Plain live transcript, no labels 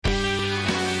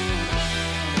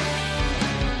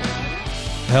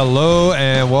Hello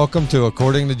and welcome to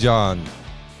According to John.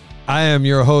 I am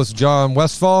your host, John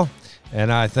Westfall, and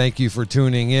I thank you for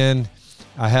tuning in.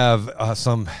 I have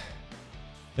an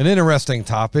interesting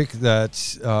topic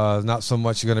that's not so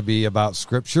much going to be about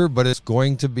Scripture, but it's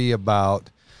going to be about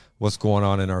what's going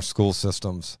on in our school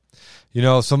systems. You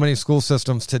know, so many school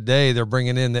systems today, they're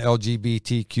bringing in the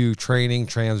LGBTQ training,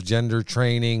 transgender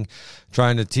training,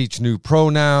 trying to teach new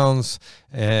pronouns,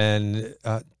 and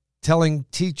telling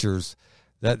teachers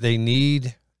that they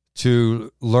need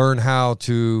to learn how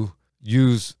to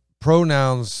use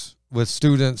pronouns with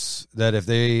students, that if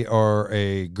they are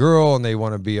a girl and they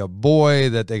want to be a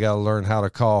boy, that they got to learn how to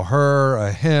call her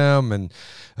a him and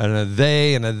a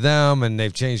they and a them, and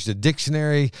they've changed the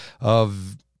dictionary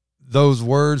of those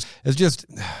words. It's just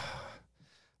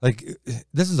like,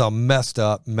 this is a messed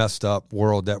up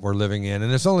world that we're living in,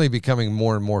 and it's only becoming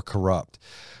more and more corrupt.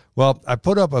 Well, I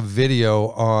put up a video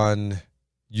on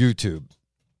YouTube.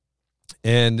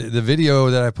 And the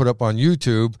video that I put up on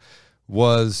YouTube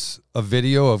was a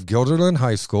video of Guilderland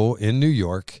High School in New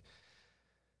York.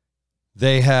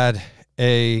 They had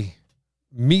a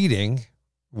meeting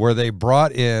where they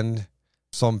brought in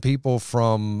some people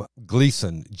from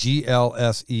Gleason,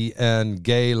 G-L-S-E-N,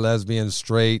 Gay, Lesbian,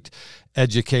 Straight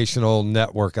Educational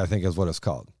Network, I think is what it's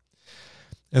called.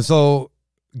 And so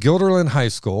Guilderland High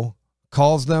School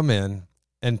calls them in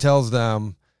and tells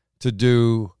them to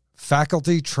do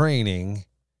faculty training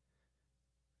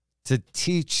to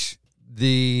teach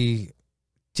the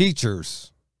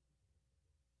teachers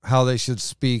how they should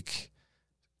speak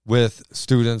with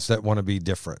students that want to be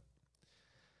different.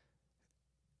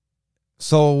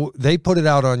 So they put it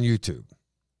out on YouTube.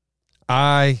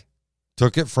 I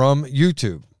took it from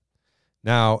YouTube.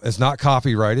 Now, it's not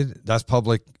copyrighted. That's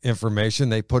public information.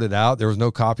 They put it out. There was no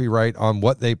copyright on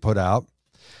what they put out.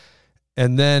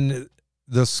 And then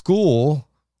the school,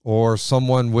 or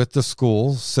someone with the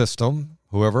school system,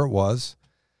 whoever it was,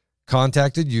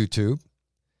 contacted YouTube,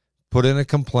 put in a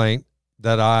complaint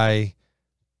that I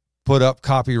put up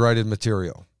copyrighted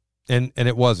material. And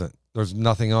it wasn't. There's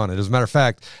nothing on it. As a matter of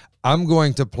fact, I'm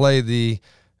going to play the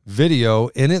video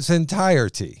in its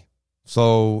entirety.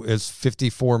 So it's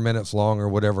 54 minutes long or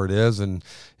whatever it is. And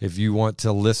if you want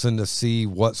to listen to see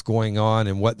what's going on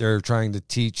and what they're trying to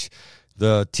teach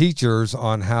the teachers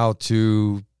on how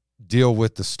to deal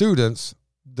with the students,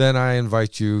 then I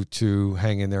invite you to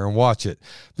hang in there and watch it,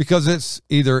 because it's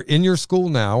either in your school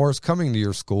now or it's coming to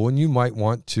your school and you might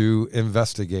want to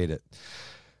investigate it.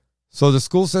 So the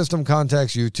school system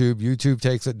contacts YouTube. YouTube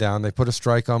takes it down. They put a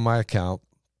strike on my account,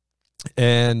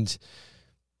 and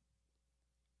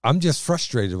I'm just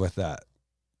frustrated with that.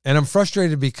 And I'm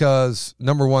frustrated because,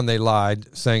 number one, they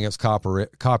lied saying it's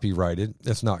copyrighted.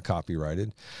 It's not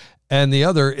copyrighted. And the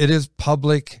other, it is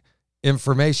public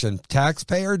information.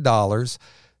 Taxpayer dollars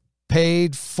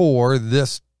paid for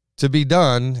this to be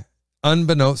done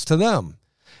unbeknownst to them.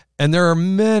 And there are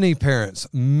many parents,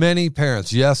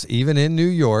 yes, even in New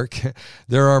York,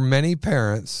 there are many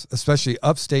parents, especially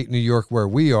upstate New York where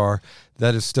we are,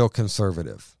 that is still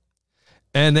conservative.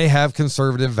 And they have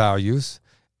conservative values,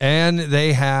 and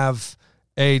they have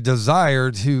a desire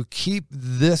to keep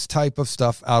this type of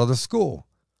stuff out of the school.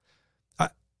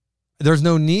 There's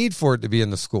no need for it to be in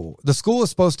the school. The school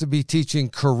is supposed to be teaching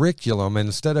curriculum, and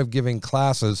instead of giving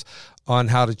classes on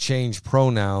how to change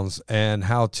pronouns and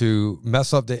how to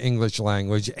mess up the English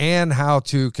language and how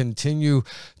to continue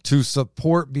to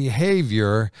support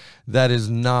behavior that is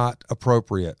not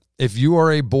appropriate. If you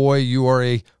are a boy, you are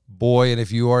a boy, and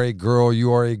if you are a girl,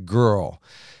 you are a girl.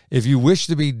 If you wish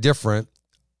to be different,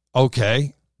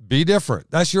 okay, be different.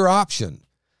 That's your option.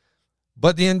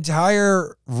 But the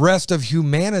entire rest of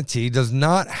humanity does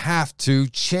not have to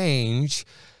change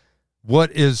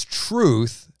what is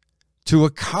truth to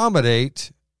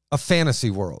accommodate a fantasy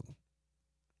world.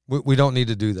 We don't need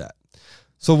to do that.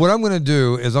 So what I'm going to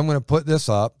do is I'm going to put this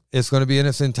up. It's going to be in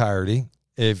its entirety.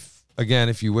 If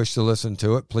you wish to listen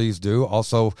to it, please do.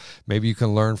 Also, maybe you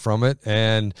can learn from it,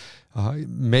 and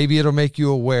maybe it'll make you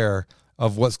aware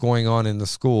of what's going on in the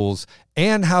schools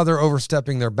and how they're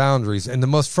overstepping their boundaries. And the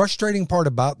most frustrating part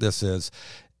about this is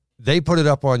they put it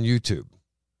up on YouTube.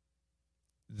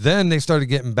 Then they started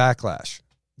getting backlash.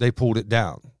 They pulled it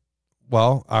down.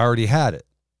 Well, I already had it.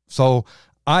 So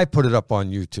I put it up on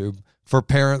YouTube for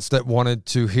parents that wanted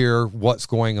to hear what's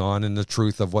going on and the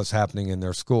truth of what's happening in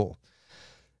their school.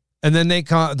 And then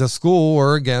the school,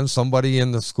 or again, somebody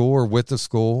in the school or with the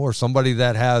school, or somebody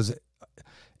that has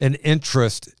an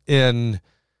interest in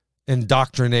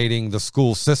indoctrinating the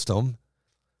school system,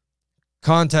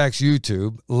 contacts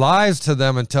YouTube, lies to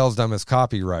them and tells them it's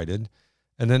copyrighted,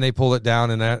 and then they pull it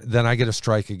down, and then I get a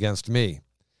strike against me.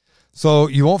 So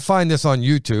you won't find this on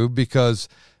YouTube because,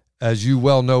 as you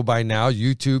well know by now,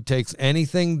 YouTube takes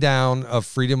anything down of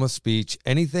freedom of speech,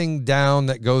 anything down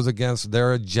that goes against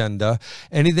their agenda,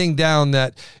 anything down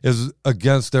that is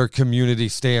against their community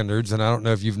standards. And I don't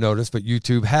know if you've noticed, but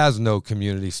YouTube has no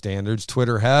community standards.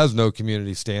 Twitter has no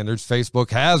community standards. Facebook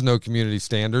has no community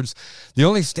standards. The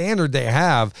only standard they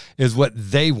have is what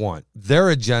they want, their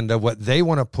agenda, what they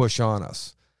want to push on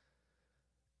us.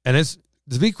 And it's,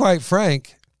 to be quite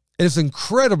frank, it's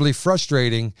incredibly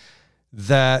frustrating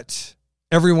that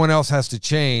everyone else has to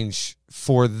change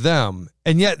for them.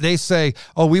 And yet they say,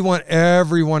 oh, we want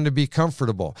everyone to be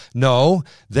comfortable. No,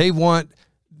 they want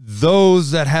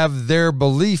those that have their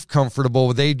belief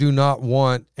comfortable. They do not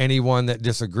want anyone that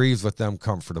disagrees with them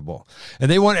comfortable. And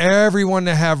they want everyone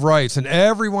to have rights and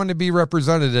everyone to be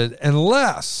represented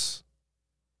unless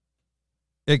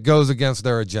it goes against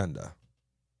their agenda.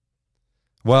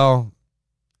 Well,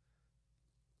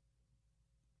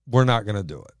 we're not going to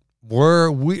do it.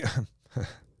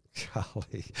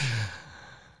 Golly.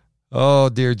 Oh,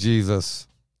 dear Jesus.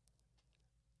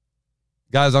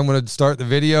 Guys, I'm going to start the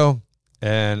video,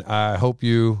 and I hope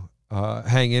you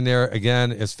hang in there.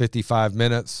 Again, it's 55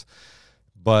 minutes,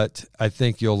 but I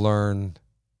think you'll learn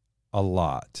a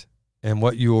lot. And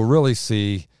what you will really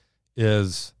see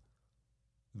is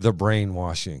the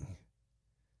brainwashing.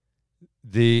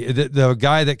 The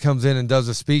guy that comes in and does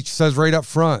a speech says right up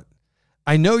front,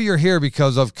 I know you're here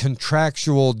because of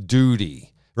contractual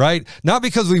duty, right? Not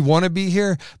because we want to be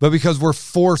here, but because we're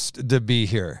forced to be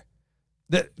here.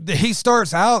 He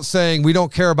starts out saying, we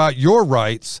don't care about your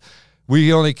rights.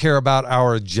 We only care about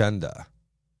our agenda.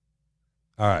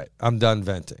 All right, I'm done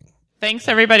venting. Thanks,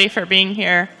 everybody, for being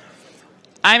here.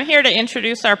 I'm here to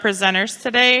introduce our presenters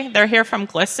today. They're here from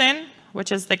GLSEN,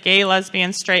 which is the Gay,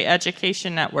 Lesbian, Straight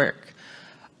Education Network.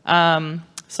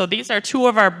 So these are two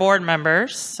of our board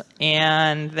members,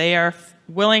 and they are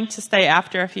willing to stay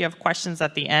after if you have questions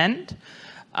at the end.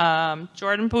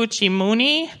 Jordan Bucci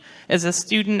Mooney is a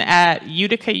student at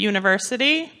Utica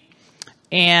University,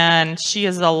 and she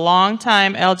is a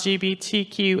longtime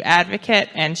LGBTQ advocate,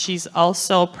 and she's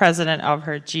also president of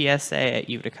her GSA at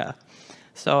Utica.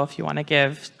 So if you want to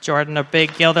give Jordan a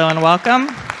big Gilderland welcome.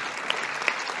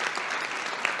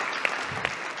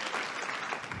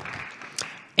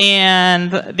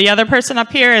 And the other person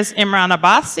up here is Imran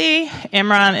Abbasi.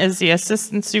 Imran is the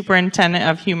Assistant Superintendent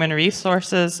of Human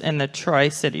Resources in the Troy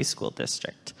City School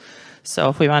District. So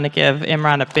if we want to give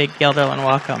Imran a big Gilderland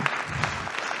welcome.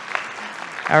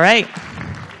 All right.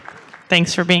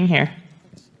 Thanks for being here.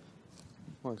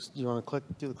 Do you want to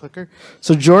do the clicker?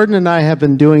 So Jordan and I have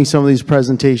been doing some of these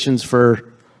presentations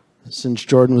since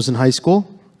Jordan was in high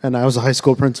school. And I was a high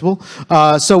school principal.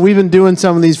 So we've been doing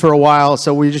some of these for a while,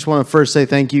 so we just want to first say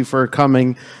thank you for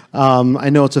coming.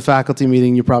 I know it's a faculty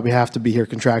meeting. You probably have to be here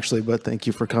contractually, but thank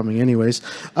you for coming anyways.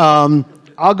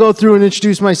 I'll go through and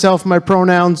introduce myself, my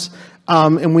pronouns,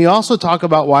 and we also talk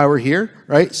about why we're here,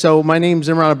 right? So my name's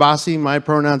Imran Abbasi. My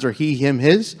pronouns are he, him,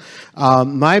 his.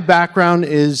 My background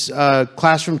is a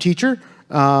classroom teacher,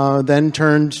 then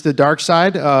turned to the dark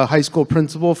side, high school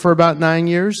principal for about 9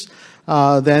 years.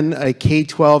 Then a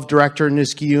K-12 director in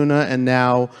Niskayuna, and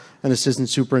now an assistant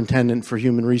superintendent for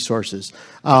human resources.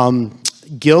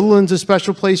 Gilderland's a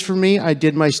special place for me. I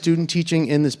did my student teaching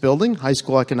in this building, high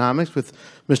school economics, with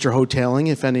Mr. Hoteling,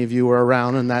 if any of you were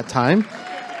around in that time.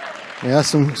 Yeah,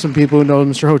 some people who know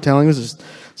Mr. Hoteling.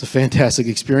 It's a fantastic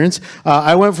experience.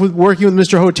 I went from working with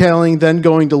Mr. Hoteling, then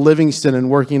going to Livingston and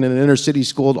working in an inner city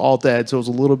school at Alt-Ed, so it was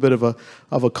a little bit of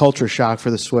a culture shock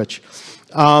for the switch.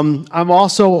 I'm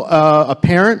also a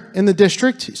parent in the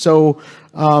district, so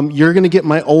you're going to get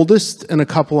my oldest in a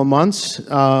couple of months.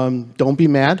 Don't be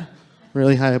mad.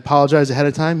 Really, I apologize ahead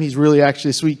of time. He's really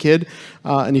actually a sweet kid,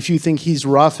 and if you think he's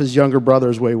rough, his younger brother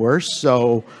is way worse,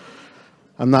 so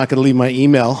I'm not going to leave my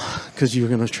email because you're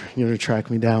going to track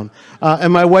me down.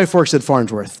 And my wife works at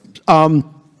Farnsworth.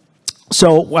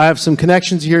 So I have some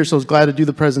connections here, so I was glad to do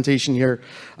the presentation here.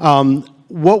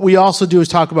 What we also do is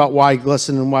talk about why GLSEN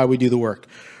and why we do the work,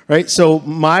 right? So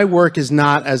my work is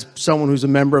not as someone who's a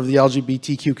member of the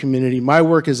LGBTQ community. My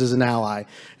work is as an ally.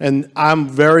 And I'm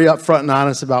very upfront and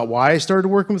honest about why I started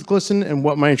working with GLSEN and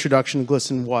what my introduction to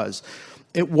GLSEN was.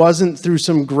 It wasn't through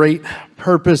some great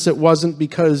purpose. It wasn't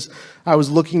because I was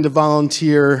looking to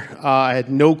volunteer. I had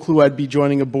no clue I'd be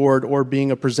joining a board or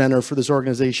being a presenter for this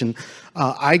organization.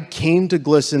 I came to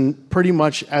GLSEN pretty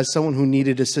much as someone who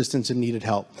needed assistance and needed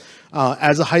help.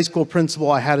 As a high school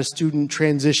principal, I had a student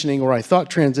transitioning, or I thought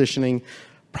transitioning,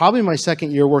 probably my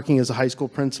second year working as a high school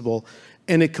principal.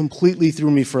 And it completely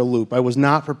threw me for a loop. I was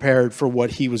not prepared for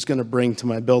what he was going to bring to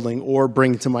my building or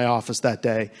bring to my office that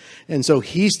day. And so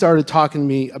he started talking to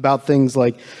me about things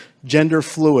like gender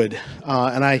fluid,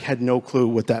 and I had no clue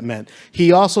what that meant.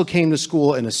 He also came to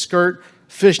school in a skirt,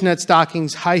 fishnet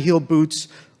stockings, high-heeled boots,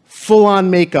 full-on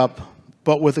makeup,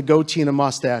 but with a goatee and a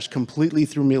mustache. Completely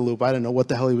threw me a loop. I didn't know what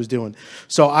the hell he was doing.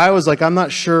 So I was like, I'm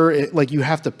not sure, you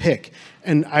have to pick.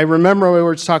 And I remember we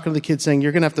were just talking to the kids saying,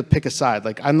 you're going to have to pick a side.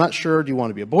 Like, I'm not sure, do you want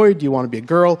to be a boy, do you want to be a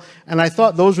girl? And I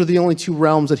thought those were the only two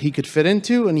realms that he could fit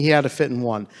into, and he had to fit in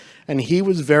one. And he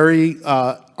was very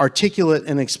articulate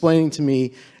in explaining to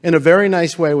me in a very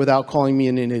nice way without calling me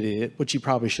an idiot, which he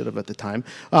probably should have at the time.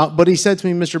 But he said to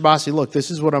me, Mr. Bossi, look,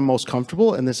 this is what I'm most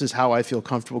comfortable, and this is how I feel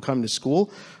comfortable coming to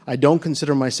school. I don't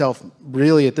consider myself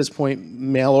really at this point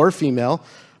male or female.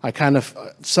 I kind of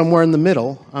somewhere in the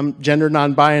middle. I'm gender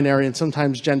non-binary and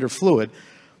sometimes gender fluid.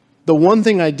 The one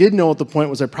thing I did know at the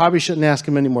point was I probably shouldn't ask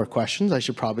him any more questions. I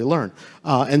should probably learn.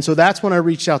 And so that's when I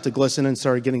reached out to GLSEN and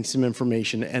started getting some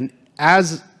information. And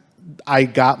as I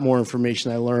got more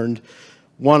information, I learned,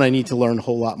 one, I need to learn a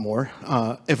whole lot more.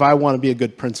 If I want to be a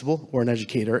good principal or an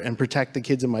educator and protect the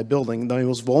kids in my building, the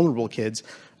most vulnerable kids,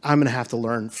 I'm going to have to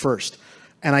learn first.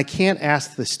 And I can't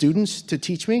ask the students to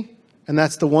teach me. And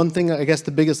that's the one thing, I guess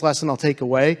the biggest lesson I'll take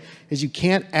away is you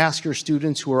can't ask your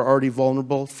students who are already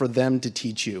vulnerable for them to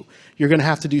teach you. You're going to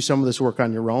have to do some of this work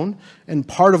on your own. And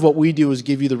part of what we do is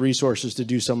give you the resources to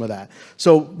do some of that.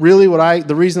 So really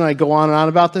the reason I go on and on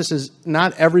about this is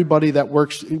not everybody that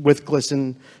works with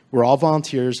GLSEN, we're all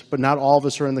volunteers, but not all of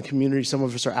us are in the community. Some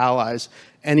of us are allies.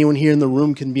 Anyone here in the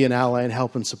room can be an ally and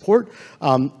help and support.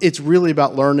 It's really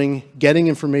about learning, getting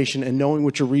information, and knowing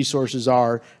what your resources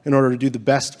are in order to do the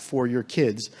best for your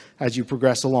kids as you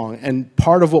progress along. And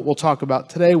part of what we'll talk about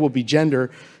today will be gender,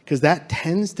 because that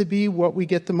tends to be what we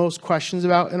get the most questions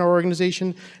about in our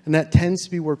organization, and that tends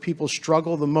to be where people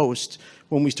struggle the most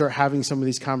when we start having some of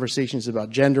these conversations about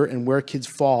gender and where kids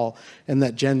fall in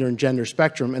that gender and gender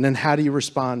spectrum, and then how do you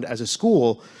respond as a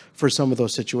school for some of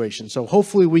those situations. So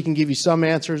hopefully we can give you some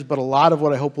answers, but a lot of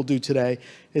what I hope we'll do today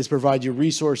is provide you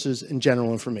resources and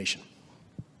general information.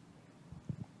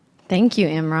 Thank you,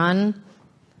 Imran.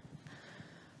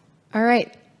 All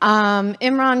right.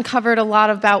 Imran covered a lot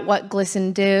about what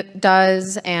GLSEN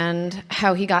does and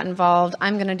how he got involved.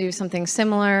 I'm going to do something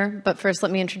similar, but first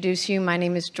let me introduce you. My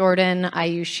name is Jordan. I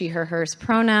use she, her, hers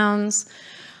pronouns.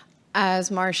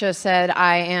 As Marcia said,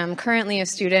 I am currently a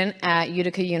student at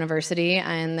Utica University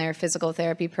in their physical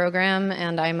therapy program,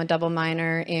 and I'm a double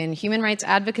minor in human rights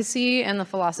advocacy and the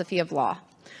philosophy of law.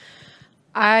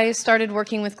 I started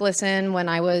working with GLSEN when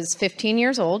I was 15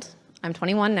 years old. I'm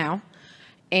 21 now.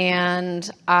 And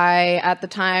I, at the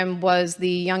time, was the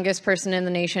youngest person in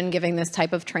the nation giving this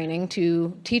type of training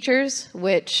to teachers,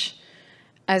 which,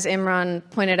 as Imran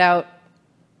pointed out,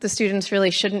 the students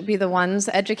really shouldn't be the ones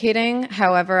educating.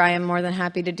 However, I am more than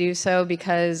happy to do so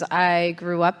because I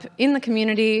grew up in the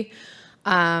community.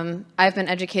 I've been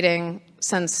educating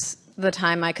since the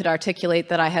time I could articulate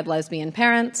that I had lesbian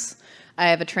parents. I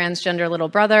have a transgender little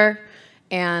brother,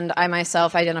 and I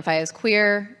myself identify as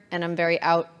queer, and I'm very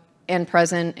out and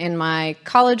present in my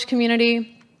college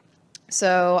community.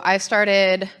 So I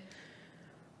started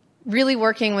really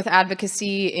working with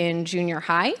advocacy in junior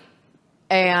high,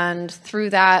 and through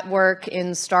that work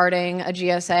in starting a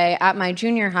GSA at my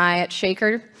junior high at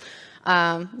Shaker,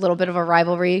 a little bit of a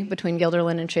rivalry between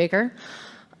Guilderland and Shaker.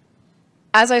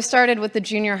 As I started with the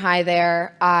junior high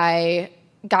there, I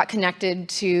got connected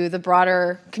to the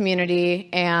broader community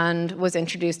and was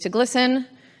introduced to GLSEN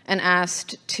and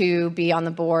asked to be on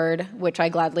the board, which I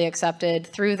gladly accepted.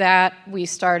 Through that, we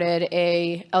started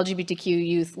a LGBTQ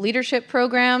youth leadership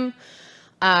program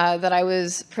that I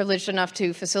was privileged enough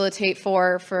to facilitate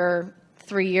for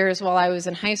 3 years while I was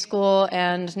in high school,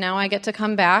 and now I get to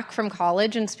come back from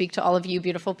college and speak to all of you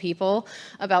beautiful people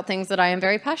about things that I am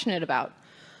very passionate about.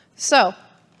 So,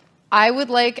 I would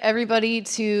like everybody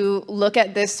to look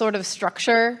at this sort of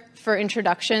structure for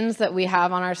introductions that we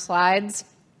have on our slides,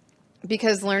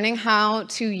 because learning how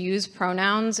to use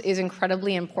pronouns is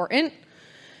incredibly important.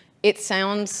 It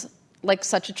sounds like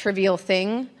such a trivial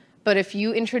thing, but if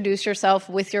you introduce yourself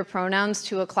with your pronouns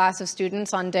to a class of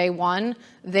students on day one,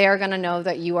 they're gonna know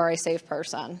that you are a safe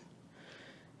person.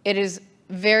 It is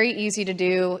very easy to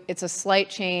do, it's a slight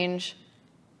change,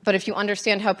 but if you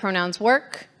understand how pronouns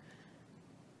work,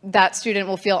 that student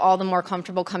will feel all the more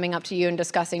comfortable coming up to you and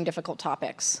discussing difficult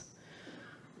topics,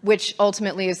 which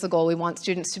ultimately is the goal. We want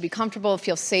students to be comfortable,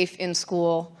 feel safe in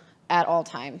school at all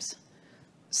times.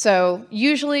 So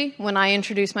usually when I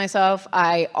introduce myself,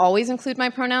 I always include my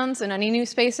pronouns in any new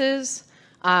spaces.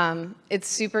 It's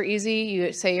super easy.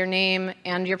 You say your name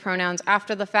and your pronouns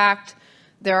after the fact.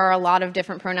 There are a lot of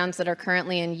different pronouns that are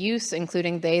currently in use,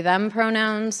 including they, them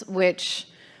pronouns, which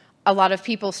a lot of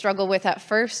people struggle with at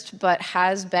first, but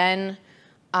has been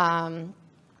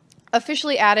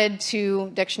officially added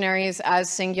to dictionaries as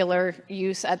singular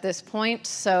use at this point.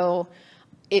 So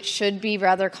it should be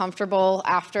rather comfortable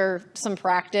after some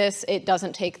practice. It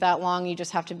doesn't take that long. You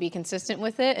just have to be consistent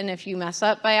with it. And if you mess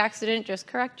up by accident, just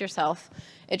correct yourself.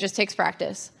 It just takes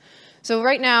practice. So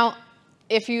right now,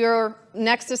 if you're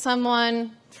next to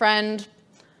someone, friend,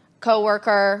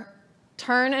 coworker,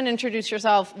 turn and introduce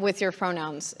yourself with your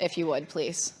pronouns, if you would,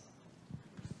 please.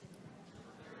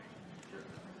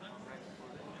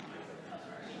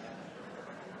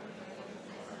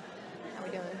 How are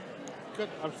we doing? Good.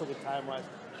 I'm still good time-wise.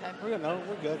 Okay. We're good. No,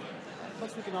 we're good.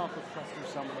 Plus, we can all press through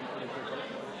some of them pretty quickly.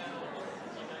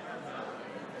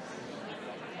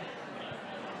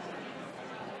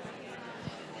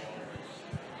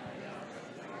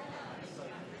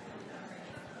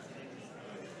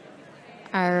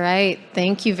 All right.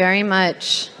 Thank you very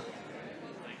much.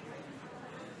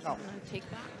 Oh. Take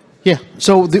that. Yeah.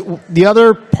 So the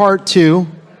other part too,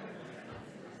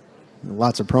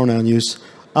 lots of pronoun use.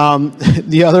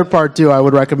 The other part too, I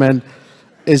would recommend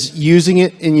is using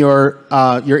it in your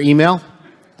email.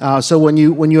 So when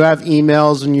you have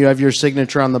emails and you have your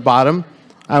signature on the bottom,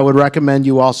 I would recommend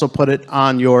you also put it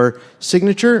on your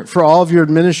signature. For all of your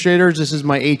administrators, this is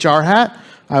my HR hat.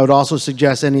 I would also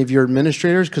suggest any of your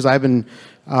administrators, because I've been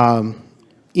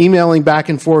emailing back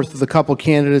and forth with a couple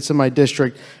candidates in my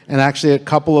district, and actually a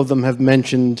couple of them have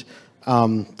mentioned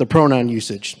the pronoun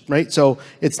usage, right? So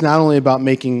it's not only about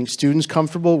making students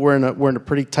comfortable. We're in a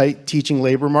pretty tight teaching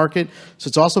labor market, so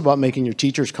it's also about making your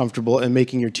teachers comfortable and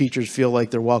making your teachers feel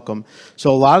like they're welcome.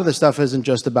 So a lot of the stuff isn't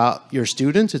just about your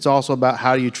students. It's also about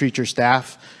how you treat your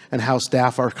staff and how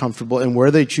staff are comfortable and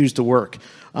where they choose to work.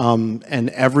 And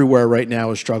everywhere right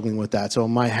now is struggling with that. So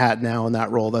my hat now in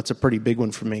that role, that's a pretty big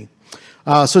one for me.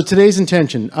 So today's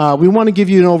intention, we want to give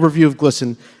you an overview of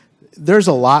GLSEN. There's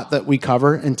a lot that we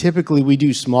cover, and typically we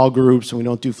do small groups and we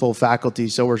don't do full faculty,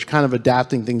 so we're kind of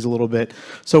adapting things a little bit.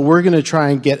 So we're going to try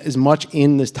and get as much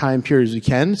in this time period as we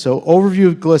can. So overview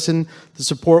of GLSEN, the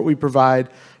support we provide,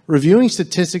 reviewing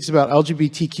statistics about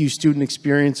LGBTQ student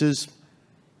experiences.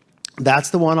 That's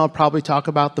the one I'll probably talk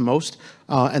about the most,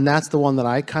 and that's the one that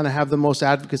I kind of have the most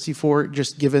advocacy for,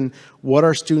 just given what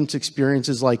our students' experience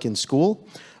is like in school.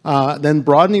 Then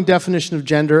broadening definition of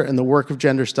gender and the work of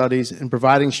gender studies, and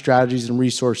providing strategies and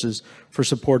resources for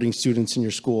supporting students in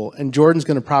your school. And Jordan's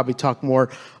going to probably talk more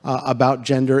about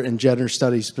gender and gender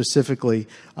studies specifically,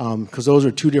 because those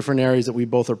are two different areas that we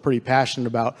both are pretty passionate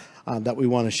about that we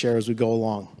want to share as we go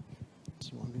along. So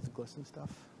you want to do the GLSEN stuff?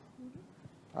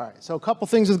 All right, so a couple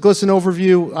things with GLSEN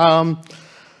overview.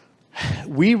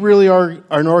 We really are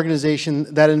an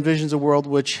organization that envisions a world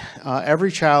which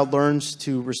every child learns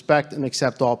to respect and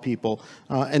accept all people.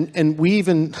 And we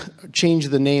even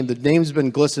changed the name. The name's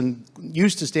been GLSEN,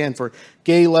 used to stand for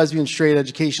Gay, Lesbian, Straight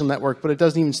Educational Network, but it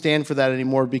doesn't even stand for that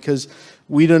anymore because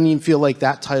we don't even feel like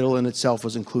that title in itself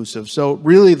was inclusive. So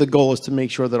really the goal is to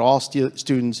make sure that all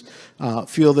students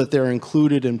feel that they're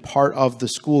included and part of the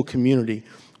school community.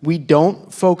 We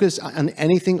don't focus on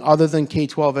anything other than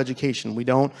K-12 education. We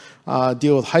don't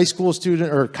deal with high school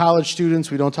student or college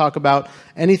students. We don't talk about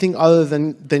anything other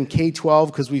than K-12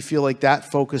 because we feel like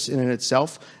that focus in and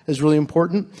itself is really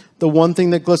important. The one thing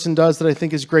that GLSEN does that I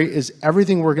think is great is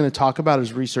everything we're going to talk about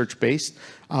is research-based.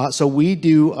 So we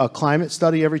do a climate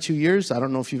study every 2 years. I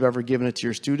don't know if you've ever given it to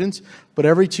your students, but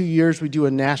every 2 years we do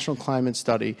a national climate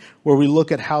study where we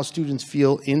look at how students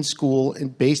feel in school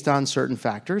and based on certain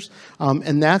factors.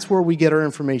 And that's where we get our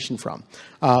information from.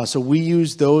 So we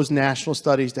use those national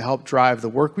studies to help drive the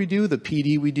work we do, the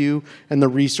PD we do, and the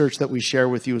research that we share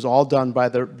with you is all done by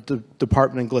the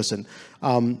department in GLSEN.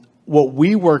 What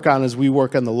we work on is we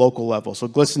work on the local level. So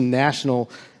GLSEN National,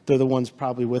 they're the ones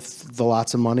probably with the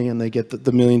lots of money, and they get the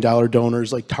 $1 million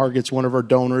donors, like Target's one of our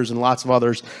donors and lots of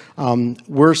others.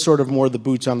 We're sort of more the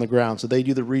boots on the ground. So they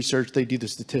do the research, they do the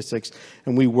statistics,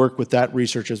 and we work with that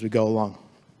research as we go along.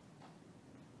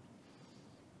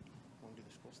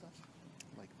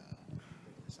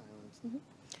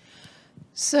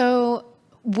 So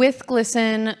with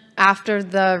GLSEN, after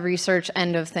the research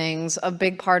end of things, a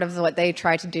big part of what they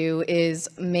try to do is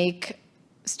make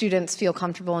students feel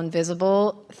comfortable and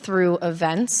visible through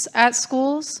events at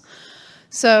schools.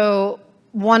 So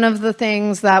one of the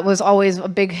things that was always a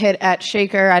big hit at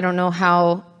Shaker, I don't know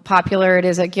how popular it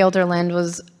is at Guilderland,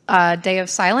 was Day of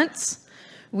Silence,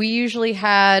 We usually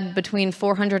had between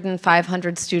 400 and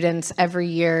 500 students every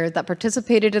year that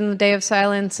participated in the Day of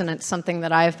Silence, and it's something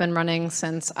that I've been running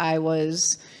since I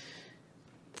was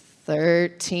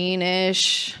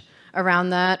 13-ish, around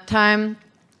that time.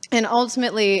 And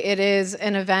ultimately, it is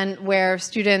an event where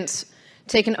students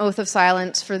take an oath of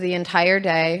silence for the entire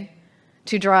day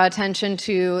to draw attention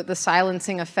to the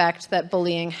silencing effect that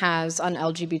bullying has on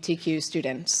LGBTQ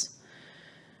students.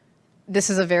 This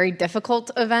is a very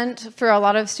difficult event for a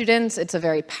lot of students. It's a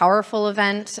very powerful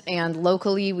event, and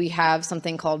locally we have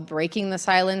something called Breaking the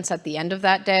Silence at the end of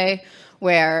that day,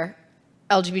 where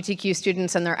LGBTQ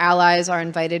students and their allies are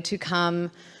invited to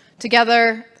come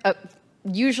together.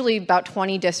 Usually about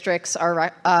 20 districts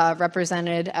are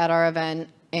represented at our event,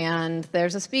 and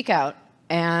there's a speak out.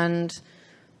 And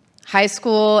high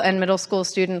school and middle school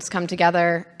students come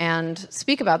together and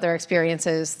speak about their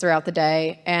experiences throughout the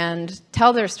day and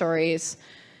tell their stories.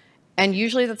 And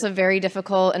usually that's a very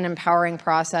difficult and empowering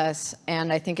process.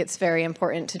 And I think it's very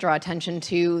important to draw attention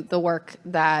to the work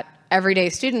that everyday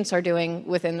students are doing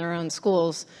within their own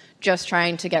schools, just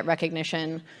trying to get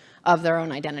recognition of their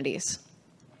own identities.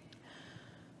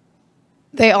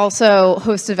 They also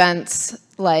host events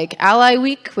like Ally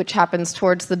Week, which happens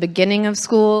towards the beginning of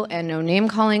school, and No Name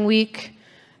Calling Week.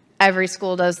 Every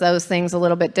school does those things a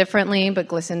little bit differently, but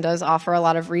GLSEN does offer a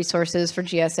lot of resources for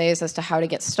GSAs as to how to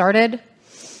get started.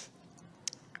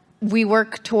 We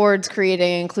work towards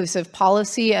creating inclusive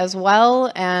policy as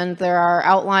well, and there are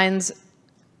outlines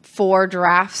for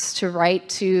drafts to write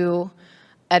to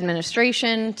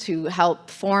administration to help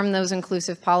form those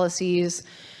inclusive policies.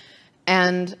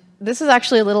 And this is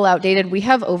actually a little outdated. We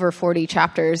have over 40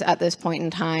 chapters at this point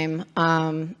in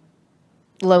time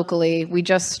locally. We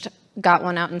just got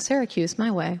one out in Syracuse, my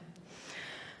way.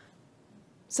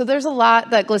 So there's a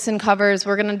lot that GLSEN covers.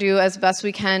 We're going to do as best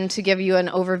we can to give you an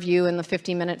overview in the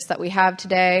 50 minutes that we have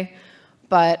today.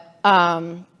 But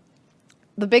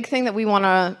the big thing that we want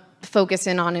to focus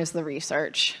in on is the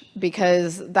research,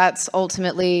 because that's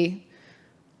ultimately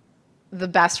the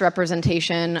best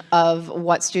representation of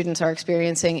what students are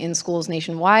experiencing in schools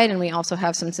nationwide. And we also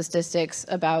have some statistics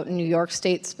about New York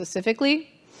State specifically.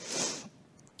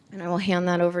 And I will hand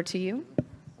that over to you.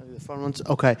 The fun ones?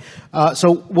 Okay.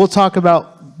 So we'll talk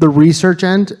about the research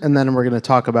end, and then we're going to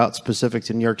talk about specifics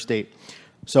in New York State.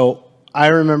 So I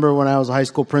remember when I was a high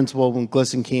school principal, when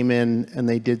GLSEN came in and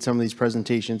they did some of these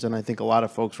presentations, and I think a lot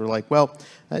of folks were like, well,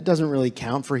 that doesn't really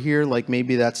count for here. Like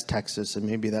maybe that's Texas, and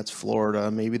maybe that's Florida,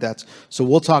 maybe that's... So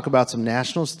we'll talk about some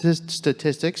national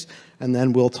statistics, and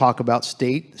then we'll talk about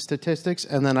state statistics,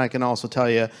 and then I can also tell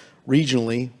you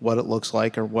regionally what it looks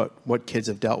like, or what kids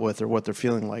have dealt with, or what they're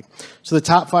feeling like. So the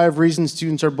top 5 reasons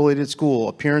students are bullied at school: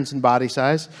 appearance and body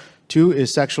size. 2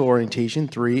 is sexual orientation,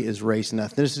 3 is race and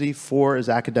ethnicity, 4 is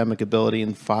academic ability,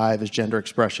 and 5 is gender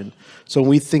expression. So when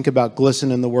we think about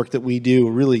GLSEN and the work that we do,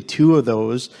 really 2 of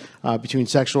those, between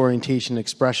sexual orientation and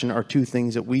expression, are 2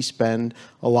 things that we spend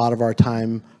a lot of our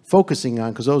time focusing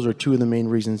on, because those are 2 of the main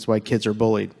reasons why kids are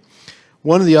bullied.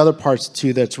 One of the other parts,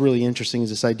 too, that's really interesting is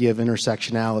this idea of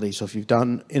intersectionality. So if you've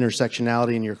done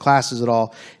intersectionality in your classes at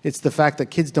all, it's the fact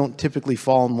that kids don't typically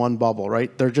fall in one bubble,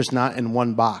 right? They're just not in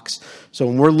one box. So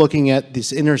when we're looking at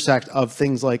this intersect of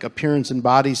things like appearance and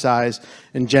body size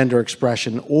and gender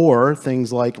expression, or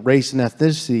things like race and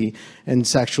ethnicity and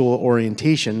sexual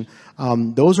orientation,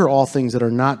 those are all things that are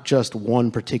not just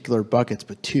one particular buckets,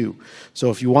 but 2.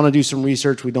 So if you want to do some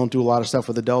research, we don't do a lot of stuff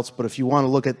with adults, but if you want to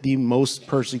look at the most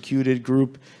persecuted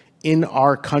group in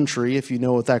our country, if you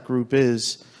know what that group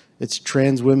is, it's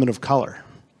trans women of color,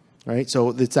 right? So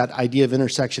it's that idea of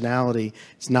intersectionality.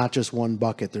 It's not just one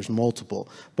bucket, there's multiple.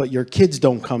 But your kids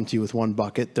don't come to you with one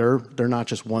bucket. They're not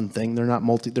just one thing. They're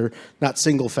not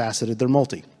single faceted, they're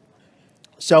multi.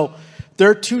 So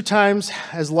they're 2 times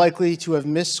as likely to have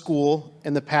missed school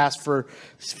in the past for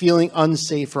feeling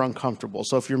unsafe or uncomfortable.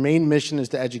 So if your main mission is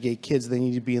to educate kids, they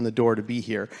need to be in the door to be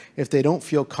here. If they don't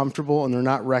feel comfortable and they're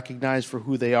not recognized for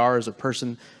who they are as a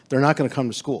person, they're not going to come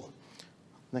to school.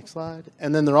 Next slide.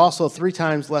 And then they're also 3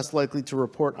 times less likely to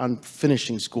report on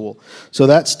finishing school. So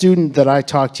that student that I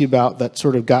talked to you about that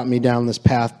sort of got me down this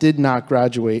path did not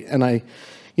graduate. And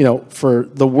for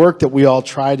the work that we all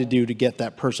try to do to get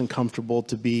that person comfortable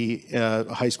to be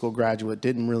a high school graduate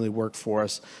didn't really work for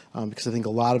us, because I think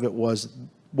a lot of it was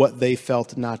what they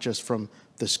felt, not just from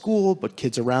the school, but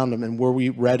kids around them, and were we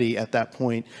ready at that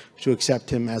point to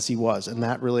accept him as he was? And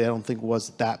that really, I don't think,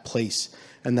 was that place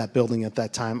and that building at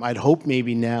that time. I'd hope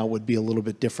maybe now would be a little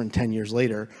bit different 10 years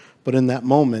later, but in that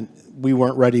moment, we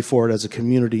weren't ready for it as a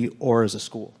community or as a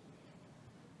school.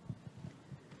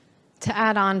 To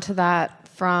add on to that,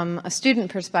 from a student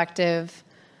perspective,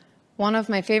 One of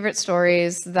my favorite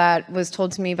stories that was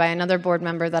told to me by another board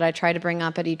member that I try to bring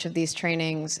up at each of these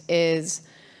trainings is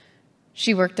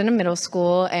she worked in a middle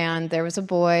school, and there was a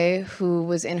boy who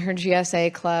was in her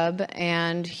GSA club,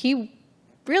 and he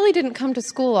really didn't come to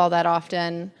school all that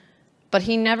often, but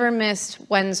he never missed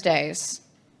Wednesdays,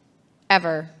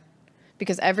 ever.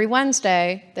 Because every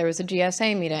Wednesday, there was a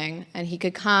GSA meeting, and he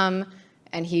could come,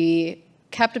 and he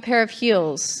kept a pair of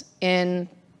heels in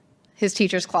his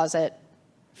teacher's closet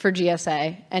for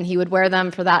GSA, and he would wear them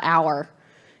for that hour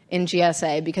in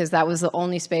GSA because that was the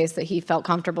only space that he felt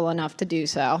comfortable enough to do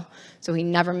so. So he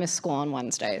never missed school on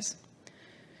Wednesdays.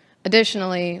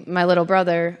 Additionally, my little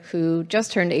brother, who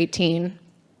just turned 18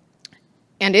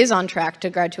 and is on track to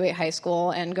graduate high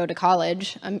school and go to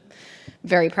college, I'm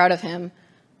very proud of him,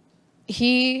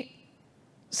 he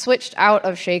switched out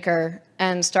of Shaker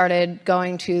and started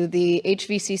going to the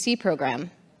HVCC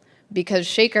program because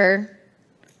Shaker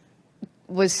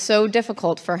was so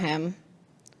difficult for him,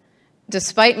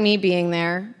 despite me being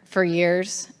there for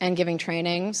years and giving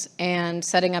trainings and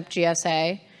setting up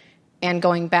GSA and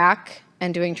going back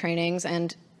and doing trainings,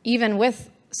 and even with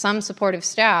some supportive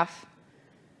staff,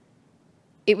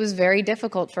 it was very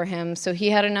difficult for him. So he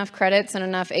had enough credits and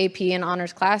enough AP and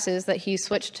honors classes that he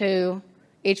switched to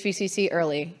HVCC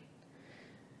early.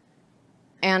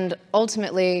 And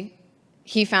ultimately,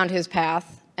 he found his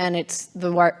path, and it's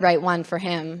the right one for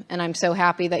him. And I'm so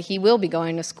happy that he will be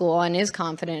going to school and is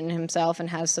confident in himself and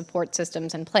has support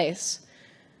systems in place.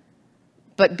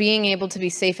 But being able to be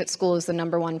safe at school is the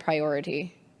number one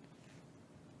priority.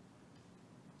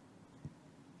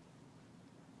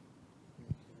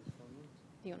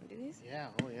 You want to do these? Yeah,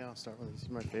 I'll start with these. These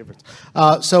are my favorites.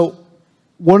 So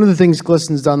one of the things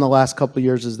GLSEN's done the last couple of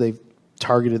years is they've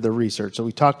targeted the research. So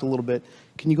we talked a little bit.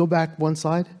 Can you go back one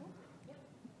slide?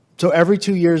 So every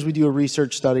 2 years we do a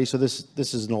research study. So this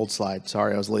is an old slide.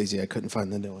 Sorry, I was lazy. I couldn't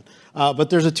find the new one.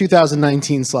 But there's a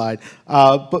 2019 slide.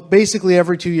 But basically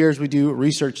every 2 years we do a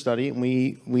research study, and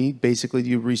we basically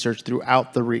do research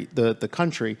throughout the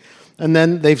country. And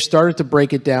then they've started to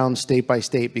break it down state by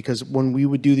state, because when we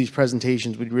would do these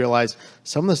presentations, we'd realize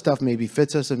some of the stuff maybe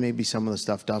fits us and maybe some of the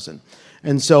stuff doesn't.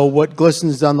 And so what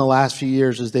GLSEN's done the last few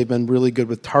years is they've been really good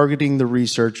with targeting the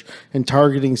research and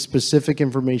targeting specific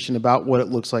information about what it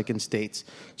looks like in states.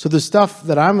 So the stuff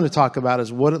that I'm going to talk about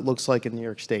is what it looks like in New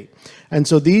York State. And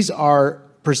so these are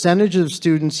percentages of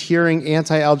students hearing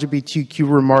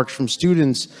anti-LGBTQ remarks from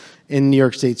students in New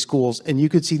York State schools. And you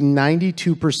could see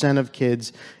 92% of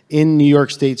kids in New York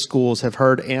State schools have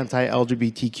heard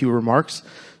anti-LGBTQ remarks.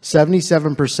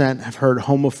 77% have heard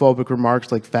homophobic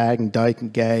remarks like fag and dyke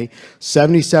and gay.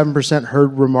 77%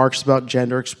 heard remarks about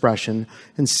gender expression.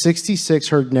 And 66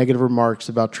 heard negative remarks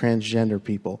about transgender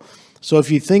people. So if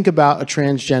you think about a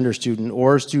transgender student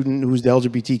or a student who's the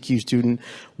LGBTQ student,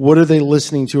 what are they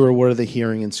listening to or what are they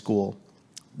hearing in school?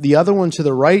 The other one to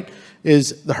the right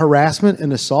is the harassment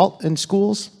and assault in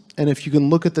schools. And if you can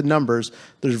look at the numbers,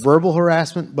 there's verbal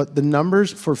harassment, but the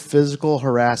numbers for physical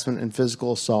harassment and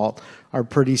physical assault are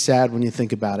pretty sad when you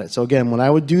think about it. So again, when I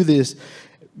would do this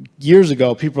years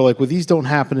ago, people were like, well, these don't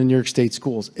happen in New York State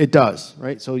schools. It does,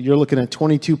 right? So you're looking at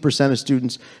 22% of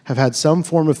students have had some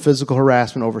form of physical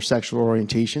harassment over sexual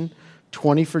orientation,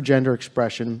 20 for gender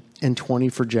expression, and 20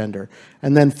 for gender.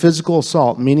 And then physical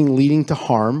assault, meaning leading to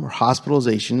harm or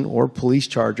hospitalization or police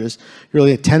charges, you're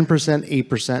really at 10%,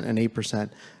 8%, and 8%.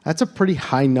 That's a pretty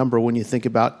high number when you think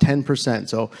about 10%.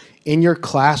 So in your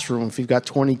classroom, if you've got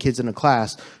 20 kids in a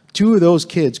class, 2 of those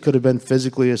kids could have been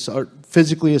physically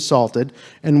assaulted,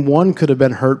 and 1 could have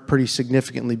been hurt pretty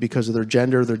significantly because of their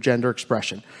gender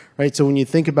expression, right? So when you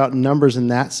think about numbers in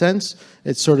that sense,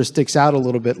 it sort of sticks out a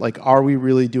little bit, like, are we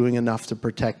really doing enough to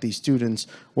protect these students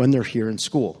when they're here in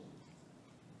school?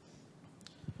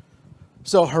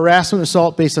 So harassment,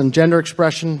 assault based on gender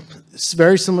expression,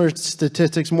 very similar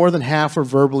statistics. More than half were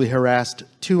verbally harassed.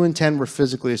 2 in 10 were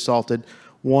physically assaulted.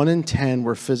 1 in 10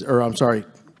 were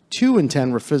 2 in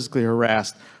 10 were physically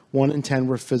harassed. 1 in 10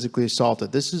 were physically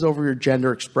assaulted. This is over your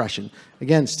gender expression.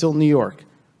 Again, still New York.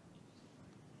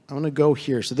 I'm going to go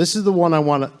here. So this is the one I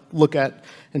want to look at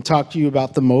and talk to you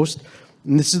about the most.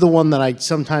 And this is the one that I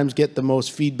sometimes get the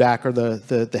most feedback, or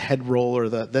the head roll, or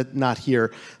the not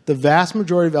here. The vast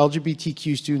majority of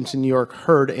LGBTQ students in New York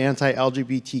heard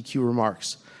anti-LGBTQ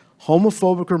remarks.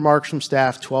 Homophobic remarks from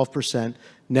staff, 12%.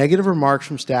 Negative remarks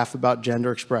from staff about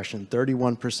gender expression,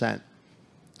 31%.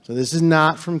 So this is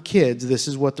not from kids. This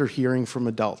is what they're hearing from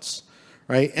adults,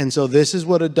 right? And so this is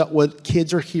what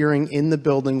kids are hearing in the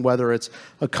building, whether it's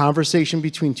a conversation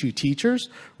between 2 teachers,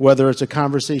 whether it's a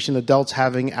conversation adults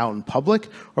having out in public,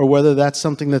 or whether that's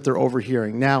something that they're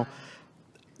overhearing. Now,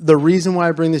 the reason why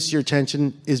I bring this to your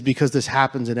attention is because this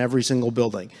happens in every single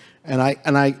building. And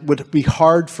I would be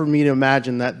hard for me to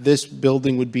imagine that this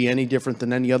building would be any different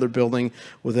than any other building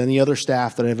with any other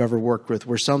staff that I've ever worked with,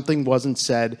 where something wasn't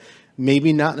said,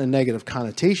 maybe not in a negative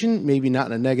connotation, maybe not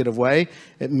in a negative way.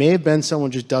 It may have been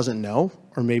someone just doesn't know,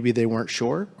 or maybe they weren't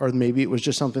sure, or maybe it was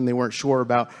just something they weren't sure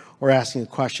about or asking a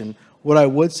question. What I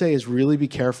would say is really be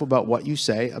careful about what you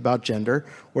say about gender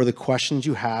or the questions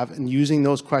you have, and using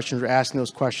those questions or asking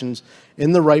those questions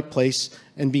in the right place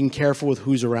and being careful with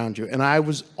who's around you. And I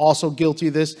was also guilty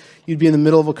of this. You'd be in the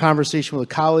middle of a conversation with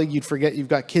a colleague, you'd forget you've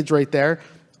got kids right there.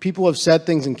 People have said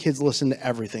things and kids listen to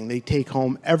everything. They take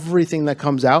home everything that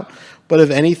comes out. But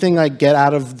if anything I get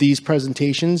out of these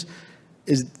presentations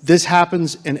is this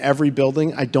happens in every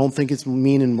building. I don't think it's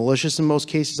mean and malicious in most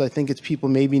cases. I think it's people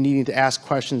maybe needing to ask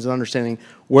questions and understanding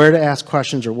where to ask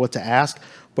questions or what to ask.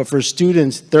 But for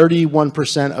students,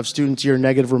 31% of students hear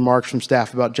negative remarks from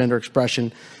staff about gender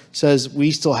expression says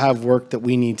we still have work that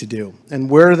we need to do. And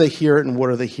where do they hear it and what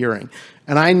are they hearing?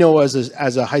 And I know as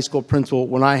a high school principal,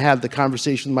 when I had the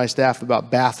conversation with my staff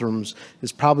about bathrooms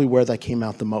is probably where that came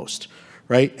out the most,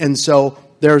 right? And so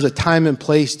there's a time and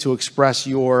place to express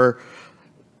your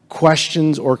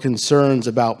questions or concerns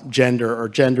about gender or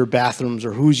gender bathrooms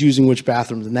or who's using which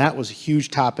bathrooms. And that was a huge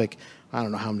topic, I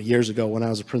don't know how many years ago when I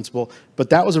was a principal, but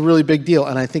that was a really big deal.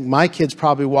 And I think my kids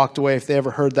probably walked away, if they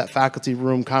ever heard that faculty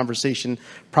room conversation,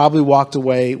 probably walked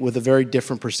away with a very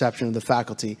different perception of the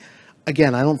faculty.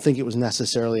 Again, I don't think it was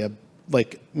necessarily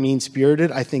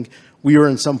mean-spirited. I think we were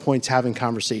in some points having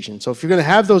conversations. So if you're going to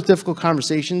have those difficult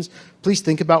conversations, please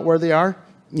think about where they are.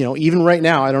 You know, even right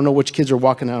now, I don't know which kids are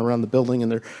walking out around the building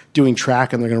and they're doing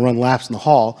track and they're going to run laps in the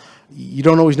hall. You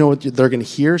don't always know what they're going to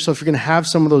hear. So if you're going to have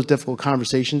some of those difficult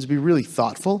conversations, be really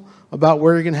thoughtful about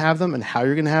where you're going to have them and how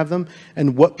you're going to have them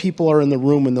and what people are in the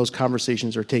room when those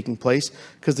conversations are taking place,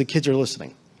 because the kids are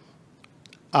listening.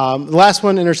 The last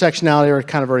one, intersectionality, I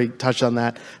kind of already touched on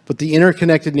that, but the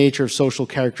interconnected nature of social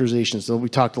characterizations. So we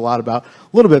talked a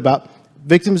little bit about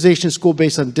victimization in school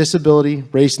based on disability,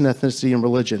 race and ethnicity, and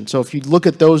religion. So if you look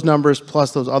at those numbers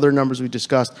plus those other numbers we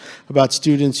discussed about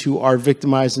students who are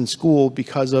victimized in school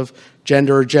because of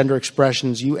gender or gender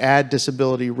expressions, you add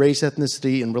disability, race,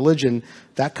 ethnicity, and religion,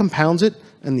 that compounds it.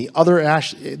 And the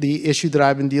issue that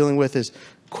I've been dealing with is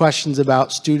questions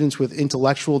about students with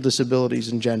intellectual disabilities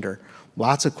and gender.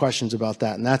 Lots of questions about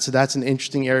that. And that's an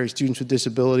interesting area, students with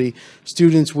disability,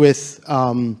 students with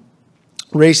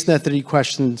race and ethnicity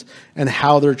questions, and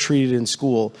how they're treated in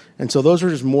school. And so those are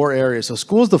just more areas. So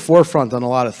school is the forefront on a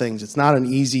lot of things. It's not an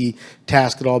easy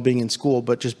task at all being in school,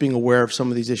 but just being aware of some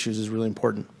of these issues is really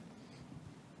important.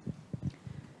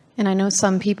 And I know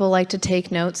some people like to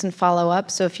take notes and follow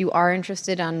up. So if you are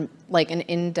interested on an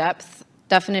in-depth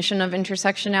definition of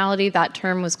intersectionality, that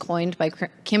term was coined by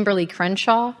Kimberly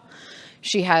Crenshaw.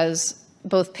 She has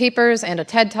both papers and a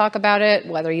TED Talk about it,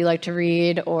 whether you like to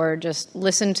read or just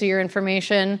listen to your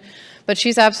information. But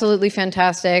she's absolutely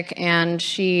fantastic, and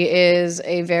she is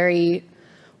a very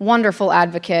wonderful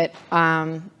advocate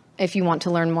if you want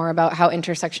to learn more about how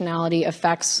intersectionality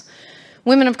affects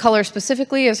women of color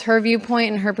specifically, is her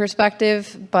viewpoint and her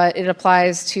perspective, but it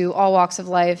applies to all walks of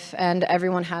life, and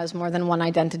everyone has more than one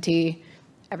identity.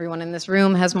 Everyone in this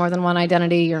room has more than one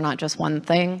identity. You're not just one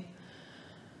thing.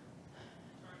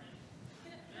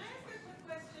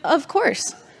 Of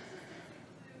course.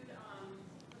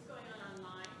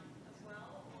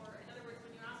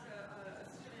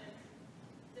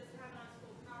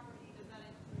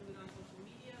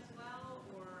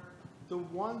 The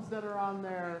ones that are on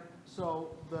there,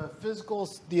 so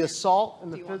the assault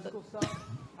and the physical stuff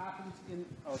happens in,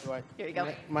 do I? Here you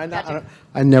go.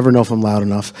 I never know if I'm loud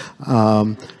enough.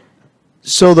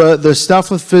 So the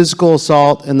stuff with physical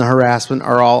assault and the harassment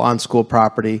are all on school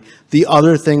property. The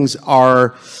other things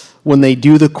are, when they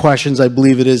do the questions, I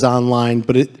believe it is online,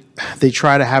 but they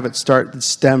try to have it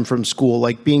stem from school,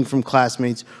 like being from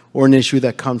classmates or an issue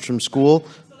that comes from school.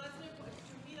 So to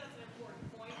me, that's an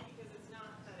important point, because it's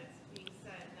not that it's being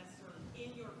said necessarily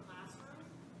in your classroom,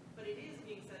 but it is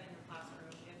being said in your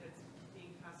classroom if it's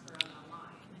being passed around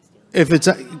online. If it's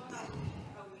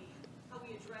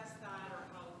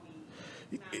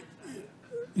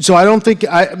So I don't think,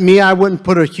 I wouldn't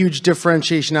put a huge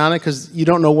differentiation on it, because you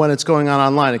don't know when it's going on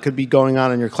online. It could be going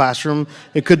on in your classroom.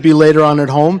 It could be later on at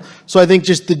home. So I think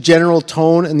just the general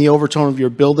tone and the overtone of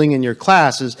your building and your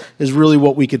class is really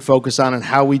what we could focus on, and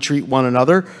how we treat one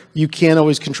another. You can't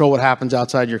always control what happens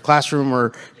outside your classroom,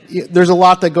 or there's a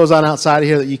lot that goes on outside of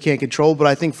here that you can't control. But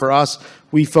I think for us,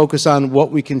 we focus on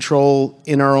what we control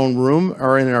in our own room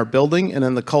or in our building, and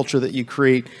then the culture that you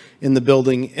create in the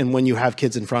building and when you have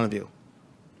kids in front of you.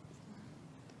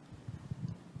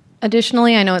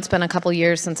 Additionally, I know it's been a couple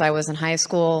years since I was in high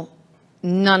school.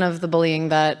 None of the bullying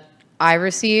that I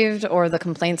received or the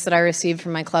complaints that I received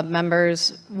from my club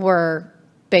members were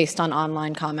based on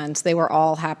online comments. They were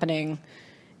all happening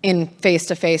in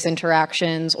face-to-face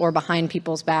interactions or behind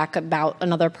people's back about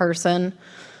another person.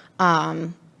 I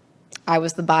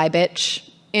was the bye bitch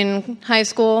in high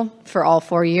school for all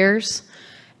 4 years,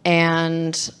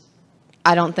 and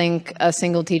I don't think a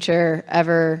single teacher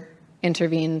ever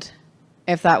intervened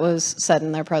if that was said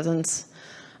in their presence.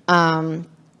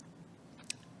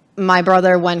 My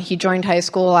brother, when he joined high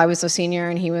school, I was a senior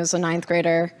and he was a 9th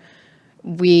grader.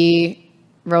 We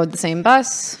rode the same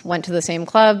bus, went to the same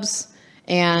clubs,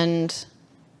 and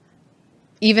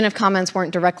even if comments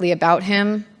weren't directly about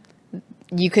him,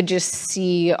 you could just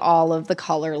see all of the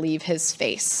color leave his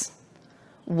face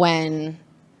when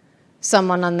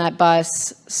someone on that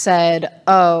bus said,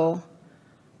 "Oh,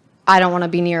 I don't want to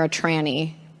be near a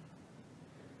tranny."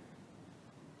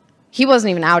 He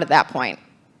wasn't even out at that point.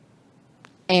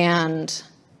 And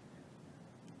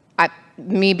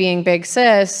me being big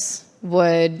sis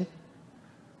would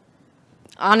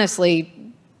honestly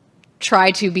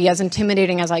try to be as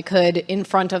intimidating as I could in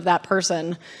front of that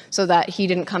person so that he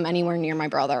didn't come anywhere near my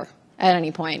brother at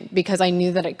any point, because I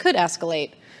knew that it could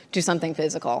escalate to something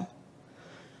physical.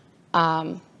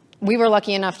 We were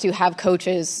lucky enough to have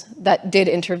coaches that did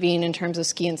intervene in terms of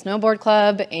ski and snowboard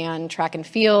club and track and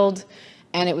field,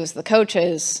 and it was the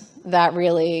coaches that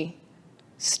really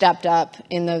stepped up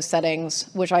in those settings,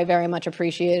 which I very much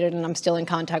appreciated, and I'm still in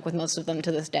contact with most of them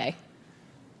to this day.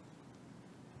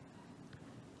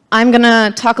 I'm going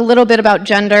to talk a little bit about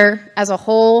gender as a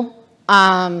whole.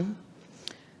 The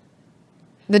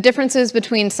differences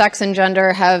between sex and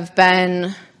gender have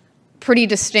been pretty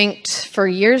distinct for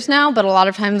years now, but a lot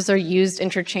of times they're used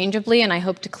interchangeably, and I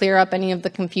hope to clear up any of the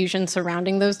confusion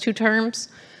surrounding those two terms.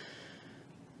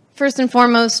 First and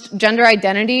foremost, gender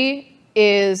identity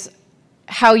is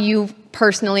how you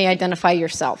personally identify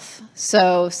yourself.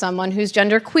 So someone who's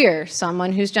gender queer,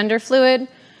 someone who's gender fluid,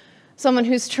 someone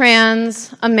who's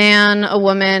trans, a man, a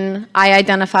woman. I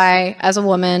identify as a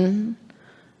woman,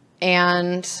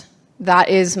 and that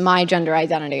is my gender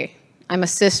identity. I'm a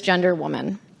cisgender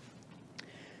woman.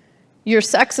 Your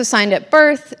sex assigned at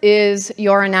birth is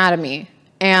your anatomy,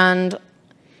 and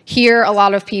here a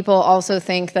lot of people also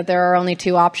think that there are only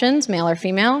two options, male or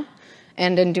female,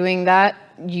 and in doing that,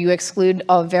 you exclude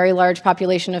a very large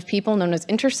population of people known as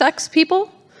intersex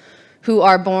people who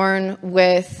are born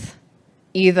with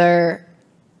either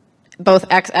both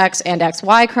XX and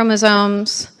XY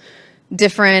chromosomes,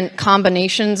 different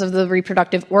combinations of the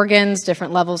reproductive organs,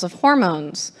 different levels of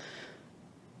hormones.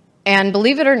 And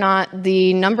believe it or not,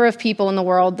 the number of people in the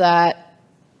world that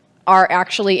are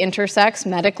actually intersex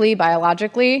medically,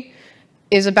 biologically,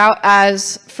 is about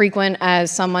as frequent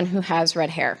as someone who has red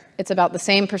hair. It's about the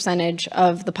same percentage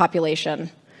of the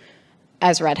population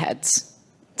as redheads.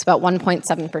 It's about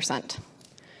 1.7%.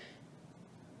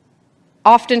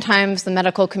 Oftentimes, the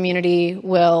medical community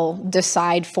will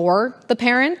decide for the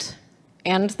parent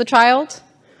and the child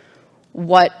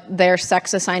what their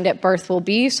sex assigned at birth will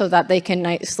be so that they can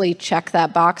nicely check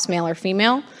that box, male or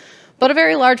female. But a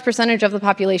very large percentage of the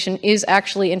population is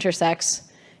actually intersex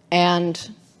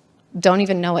and don't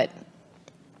even know it.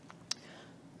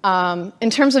 In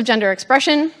terms of gender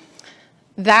expression,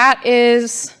 that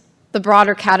is the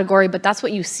broader category, but that's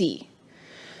what you see.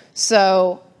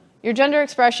 So your gender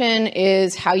expression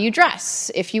is how you dress,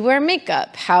 if you wear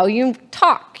makeup, how you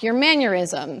talk, your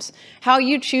mannerisms, how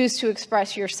you choose to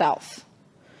express yourself.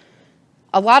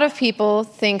 A lot of people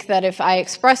think that if I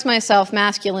express myself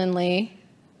masculinely,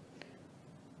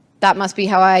 that must be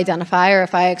how I identify, or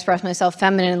if I express myself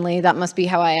femininely, that must be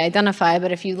how I identify.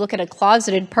 But if you look at a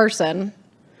closeted person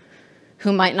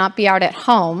who might not be out at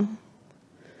home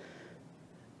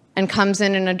and comes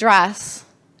in a dress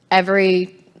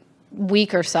every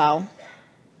week or so,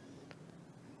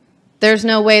 there's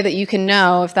no way that you can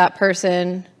know if that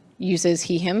person uses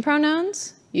he, him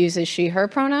pronouns, uses she, her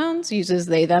pronouns, uses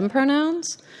they, them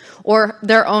pronouns, or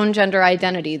their own gender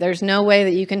identity. There's no way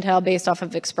that you can tell based off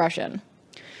of expression.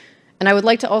 And I would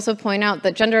like to also point out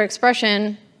that gender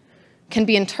expression can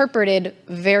be interpreted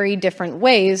very different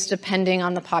ways depending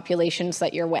on the populations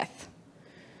that you're with.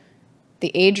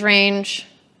 The age range,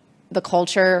 the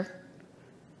culture,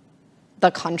 the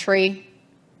country,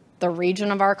 the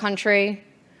region of our country.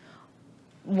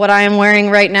 What I am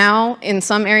wearing right now in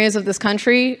some areas of this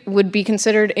country would be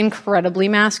considered incredibly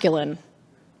masculine.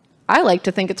 I like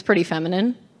to think it's pretty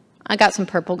feminine. I got some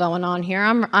purple going on here.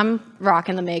 I'm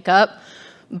rocking the makeup.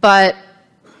 But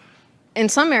in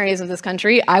some areas of this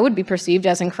country, I would be perceived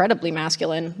as incredibly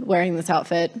masculine wearing this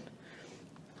outfit.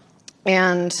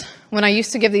 And when I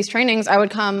used to give these trainings, I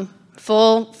would come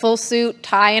full suit,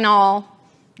 tie and all,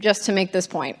 just to make this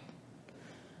point.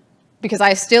 Because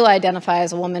I still identify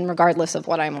as a woman regardless of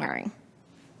what I'm wearing.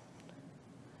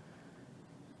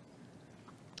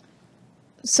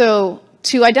 So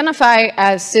to identify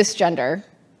as cisgender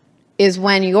is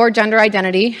when your gender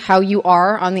identity, how you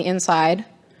are on the inside,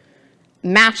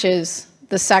 matches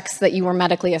the sex that you were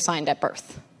medically assigned at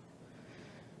birth.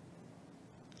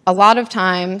 A lot of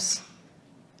times,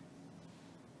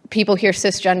 people hear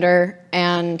cisgender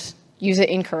and use it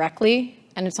incorrectly,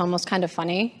 and it's almost kind of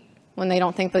funny when they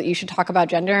don't think that you should talk about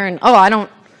gender and, oh, I don't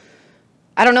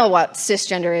know what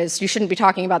cisgender is. You shouldn't be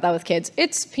talking about that with kids.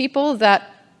 It's people that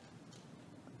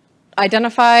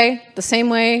identify the same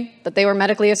way that they were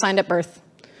medically assigned at birth.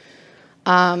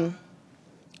 The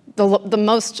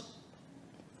most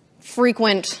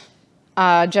frequent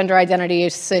gender identity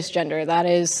is cisgender. That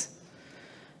is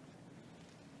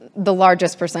the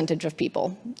largest percentage of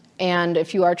people. And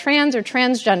if you are trans or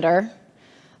transgender,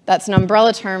 that's an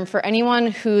umbrella term for anyone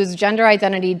whose gender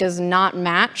identity does not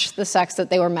match the sex that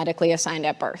they were medically assigned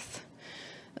at birth.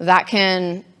 That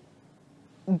can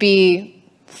be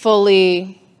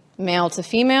fully male to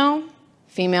female,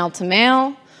 female to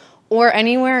male, or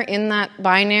anywhere in that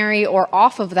binary or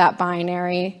off of that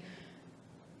binary,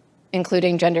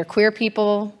 including genderqueer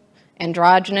people,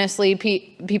 androgynously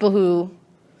people who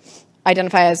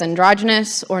identify as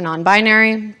androgynous or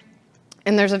non-binary.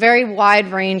 And there's a very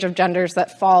wide range of genders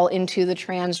that fall into the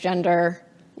transgender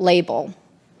label.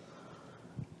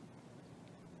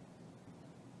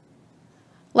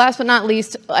 Last but not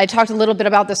least, I talked a little bit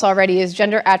about this already, is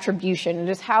gender attribution. It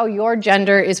is how your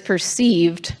gender is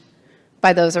perceived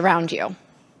by those around you.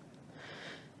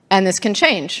 And this can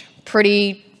change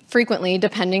pretty frequently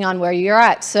depending on where you're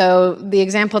at. So the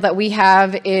example that we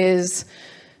have is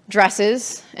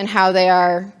dresses and how they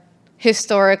are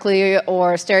historically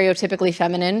or stereotypically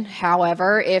feminine.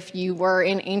 However, if you were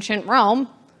in ancient Rome,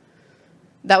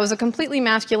 that was a completely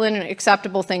masculine and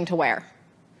acceptable thing to wear.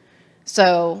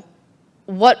 So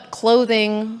what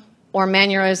clothing or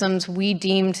mannerisms we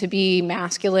deem to be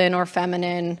masculine or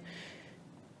feminine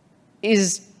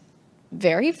is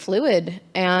very fluid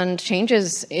and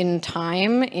changes in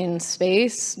time, in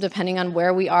space, depending on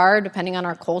where we are, depending on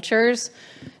our cultures,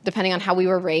 depending on how we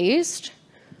were raised.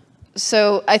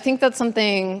 So I think that's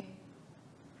something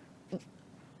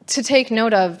to take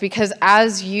note of, because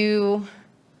as you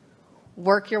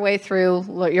work your way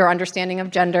through your understanding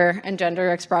of gender and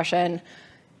gender expression,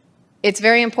 it's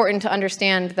very important to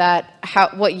understand that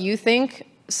what you think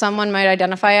someone might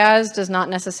identify as does not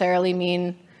necessarily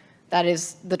mean that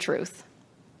is the truth.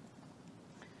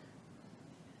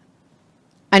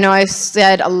 I know I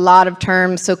said a lot of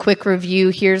terms, so quick review.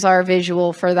 Here's our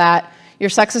visual for that. Your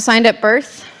sex assigned at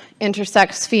birth,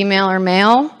 intersex female or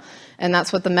male, and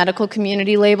that's what the medical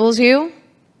community labels you.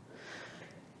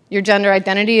 Your gender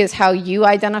identity is how you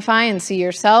identify and see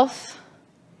yourself.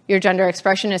 Your gender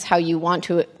expression is how you want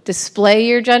to display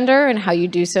your gender and how you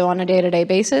do so on a day-to-day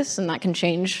basis, and that can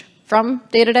change from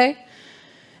day to day.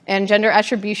 And gender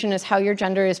attribution is how your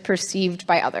gender is perceived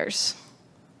by others.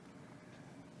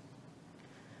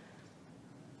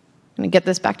 I'm going to get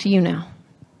this back to you now.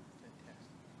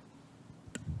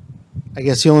 I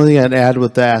guess the only thing I'd add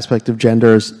with the aspect of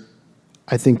gender is,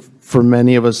 I think for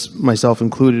many of us, myself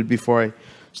included, before I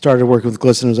started working with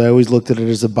GLSEN, was I always looked at it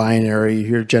as a binary. You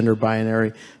hear gender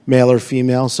binary, male or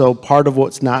female. So part of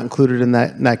what's not included in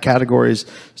that category is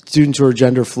students who are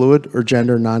gender fluid or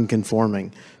gender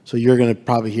non-conforming. So you're going to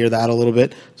probably hear that a little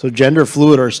bit. So gender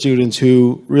fluid are students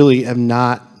who really have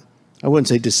not, I wouldn't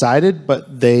say decided,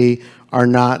 but they are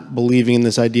not believing in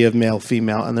this idea of male,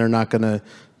 female, and they're not going to,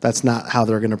 that's not how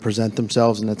they're going to present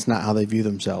themselves, and that's not how they view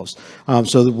themselves.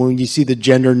 So when you see the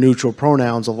gender neutral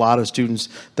pronouns, a lot of students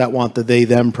that want the they,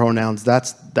 them pronouns,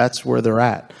 that's where they're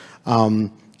at.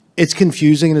 It's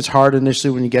confusing and it's hard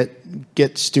initially when you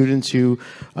get students who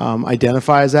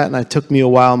identify as that, and it took me a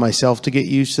while myself to get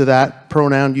used to that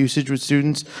pronoun usage with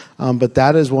students, but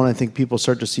that is one I think people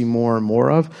start to see more and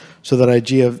more of. So that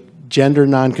idea of gender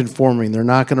non-conforming, they're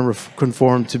not going to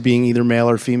conform to being either male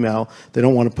or female. They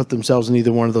don't want to put themselves in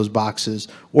either one of those boxes,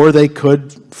 or they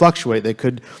could fluctuate. They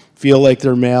could feel like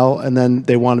they're male and then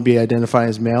they want to be identified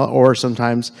as male, or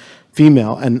sometimes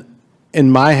female. And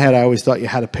in my head, I always thought you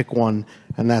had to pick one,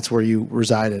 and that's where you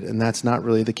resided, and that's not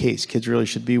really the case. Kids really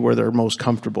should be where they're most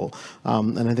comfortable.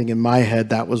 And I think in my head,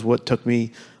 that was what took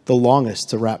me the longest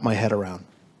to wrap my head around.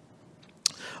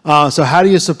 So how do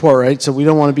you support, right? So we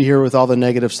don't want to be here with all the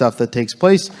negative stuff that takes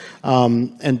place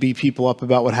and beat people up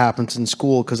about what happens in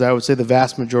school, because I would say the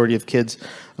vast majority of kids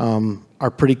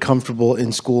are pretty comfortable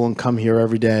in school and come here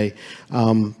every day.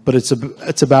 But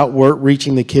it's about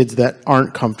reaching the kids that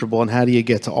aren't comfortable, and how do you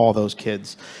get to all those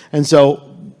kids? And so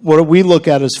what we look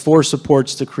at is 4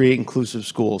 supports to create inclusive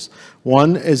schools.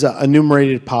 One is a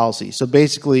enumerated policy. So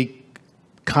basically,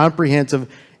 comprehensive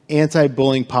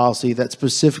anti-bullying policy that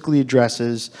specifically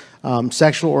addresses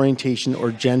sexual orientation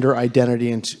or gender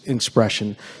identity and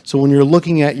expression. So when you're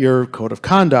looking at your code of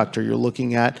conduct, or you're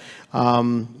looking at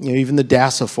even the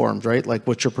DASA forms, right? Like,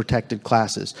 what's your protected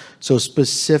classes? So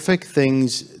specific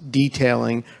things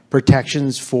detailing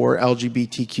protections for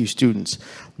LGBTQ students.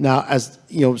 Now, as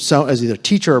as either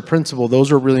teacher or principal, those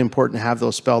are really important to have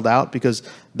those spelled out, because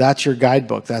that's your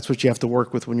guidebook. That's what you have to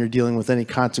work with when you're dealing with any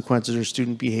consequences or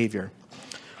student behavior.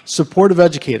 Supportive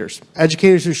educators.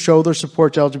 Educators who show their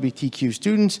support to LGBTQ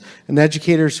students, and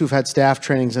educators who've had staff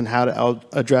trainings on how to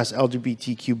address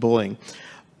LGBTQ bullying.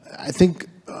 I think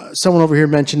someone over here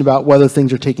mentioned about whether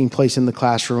things are taking place in the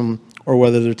classroom or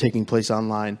whether they're taking place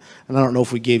online. And I don't know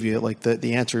if we gave you like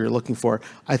the answer you're looking for.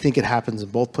 I think it happens in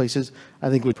both places. I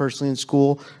think we personally in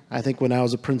school, I think when I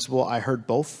was a principal, I heard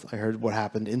both. I heard what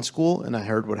happened in school, and I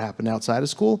heard what happened outside of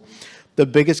school. The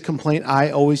biggest complaint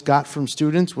I always got from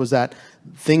students was that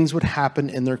things would happen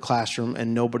in their classroom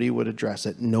and nobody would address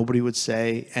it. Nobody would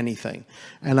say anything.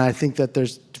 And I think that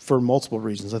there's, for multiple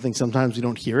reasons. I think sometimes you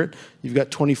don't hear it. You've got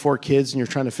 24 kids and you're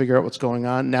trying to figure out what's going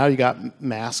on. Now you got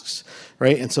masks,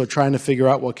 right? And so trying to figure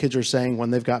out what kids are saying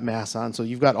when they've got masks on. So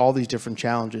you've got all these different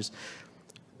challenges.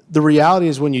 The reality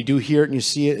is, when you do hear it and you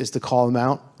see it, is to call them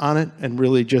out on it and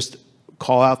really just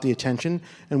call out the attention.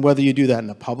 And whether you do that in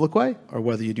a public way or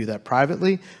whether you do that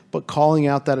privately, but calling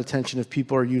out that attention if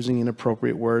people are using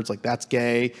inappropriate words like "that's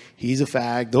gay," "he's a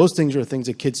fag," those things are things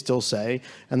that kids still say,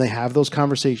 and they have those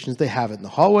conversations. They have it in the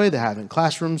hallway, they have it in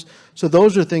classrooms. So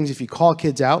those are things, if you call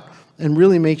kids out and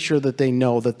really make sure that they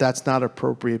know that that's not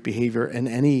appropriate behavior in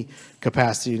any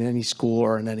capacity, in any school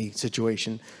or in any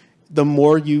situation, the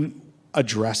more you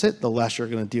address it, the less you're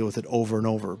going to deal with it over and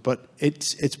over. But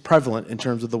it's prevalent in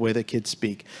terms of the way that kids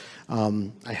speak.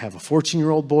 I have a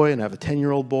 14-year-old boy and I have a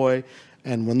 10-year-old boy,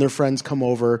 and when their friends come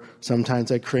over,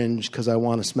 sometimes I cringe because I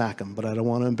want to smack them, but I don't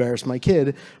want to embarrass my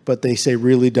kid, but they say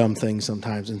really dumb things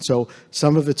sometimes. And so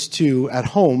some of it's too, at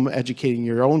home, educating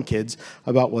your own kids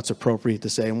about what's appropriate to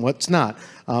say and what's not.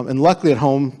 And luckily at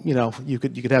home, you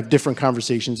could have different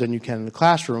conversations than you can in the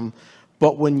classroom,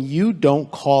 but when you don't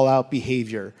call out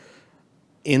behavior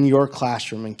in your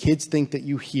classroom and kids think that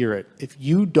you hear it, if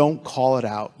you don't call it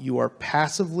out, you are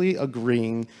passively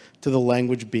agreeing to the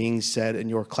language being said in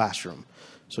your classroom.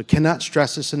 So I cannot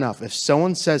stress this enough. If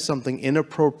someone says something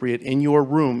inappropriate in your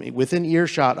room within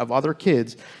earshot of other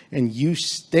kids and you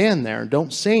stand there and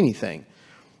don't say anything,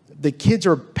 the kids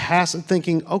are passive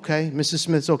thinking, okay, Mrs.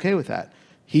 Smith's okay with that.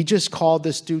 He just called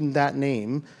this student that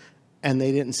name and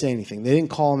they didn't say anything. They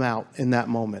didn't call him out in that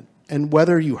moment. And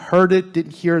whether you heard it,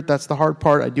 didn't hear it, that's the hard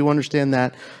part. I do understand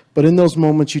that. But in those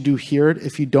moments you do hear it.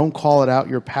 If you don't call it out,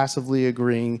 you're passively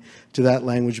agreeing to that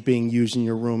language being used in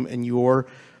your room, and you're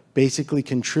basically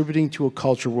contributing to a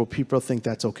culture where people think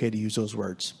that's okay to use those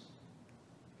words.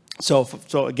 So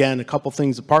again, a couple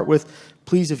things to part with.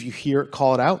 Please, if you hear it,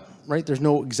 call it out, right? There's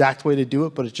no exact way to do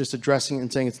it, but it's just addressing it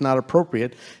and saying it's not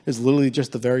appropriate is literally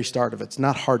just the very start of it. It's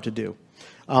not hard to do.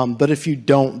 But if you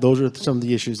don't, those are some of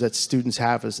the issues that students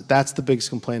have. That's the biggest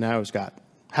complaint I always got.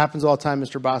 Happens all the time,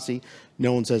 Mr. Bossi.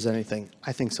 No one says anything.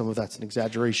 I think some of that's an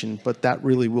exaggeration, but that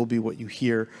really will be what you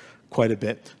hear quite a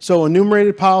bit. So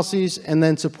enumerated policies and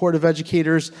then supportive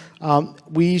educators.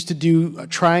 We used to do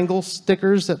triangle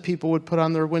stickers that people would put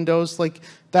on their windows. Like,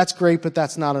 that's great, but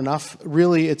that's not enough.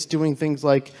 Really, it's doing things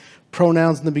like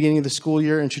pronouns in the beginning of the school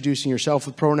year, introducing yourself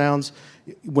with pronouns.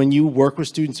 When you work with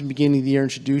students in the beginning of the year,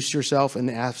 introduce yourself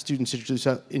and ask students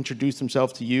to introduce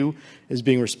themselves to you as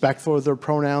being respectful of their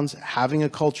pronouns, having a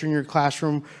culture in your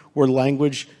classroom where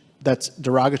language that's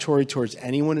derogatory towards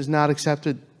anyone is not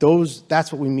accepted.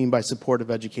 That's what we mean by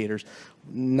supportive educators.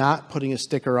 Not putting a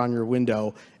sticker on your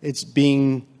window. It's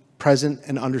being present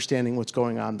and understanding what's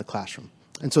going on in the classroom.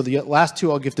 And so the last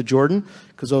two I'll give to Jordan,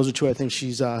 because those are two I think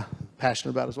she's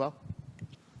passionate about as well.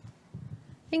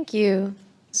 Thank you.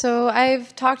 So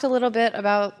I've talked a little bit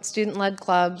about student-led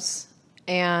clubs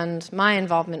and my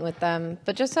involvement with them,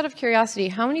 but just out of curiosity,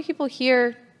 how many people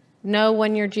here know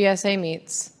when your GSA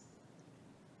meets?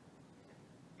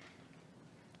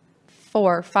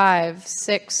 4, 5,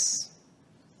 6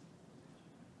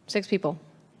 people.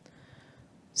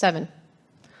 7.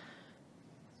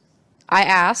 I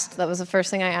asked, that was the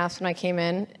first thing I asked when I came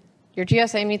in, your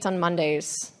GSA meets on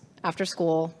Mondays after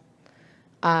school,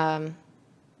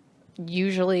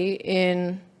 usually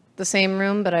in the same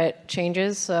room, but it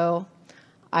changes. So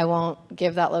I won't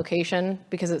give that location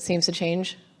because it seems to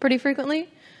change pretty frequently,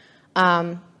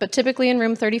 but typically in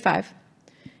room 35.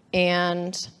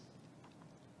 And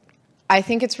I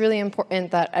think it's really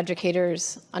important that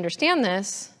educators understand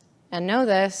this and know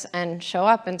this and show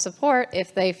up and support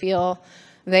if they feel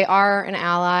they are an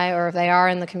ally or if they are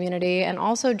in the community, and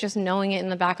also just knowing it in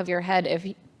the back of your head if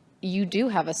you do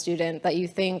have a student that you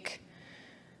think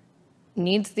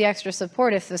needs the extra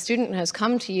support. If the student has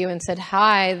come to you and said,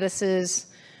 hi, this is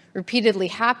repeatedly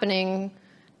happening,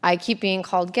 I keep being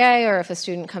called gay, or if a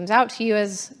student comes out to you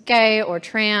as gay or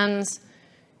trans,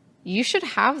 you should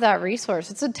have that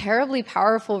resource. It's a terribly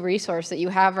powerful resource that you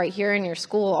have right here in your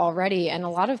school already, and a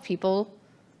lot of people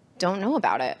don't know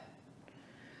about it.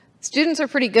 Students are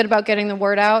pretty good about getting the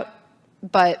word out,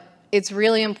 but it's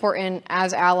really important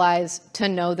as allies to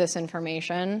know this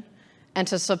information and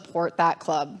to support that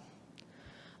club.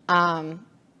 I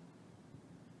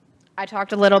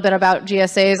talked a little bit about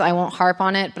GSAs. I won't harp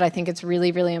on it, but I think it's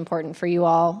really, really important for you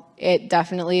all. It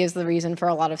definitely is the reason for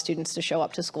a lot of students to show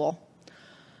up to school.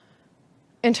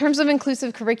 In terms of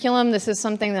inclusive curriculum, this is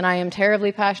something that I am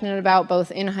terribly passionate about,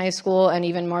 both in high school and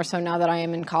even more so now that I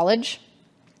am in college.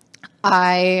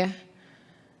 I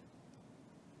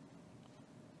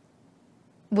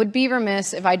would be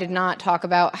remiss if I did not talk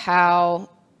about how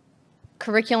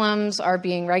curriculums are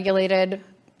being regulated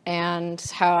and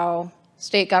how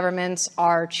state governments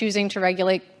are choosing to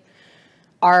regulate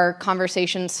our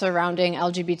conversations surrounding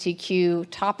LGBTQ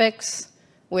topics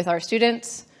with our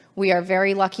students. We are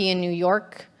very lucky in New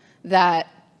York that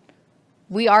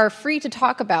we are free to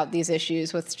talk about these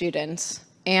issues with students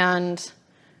and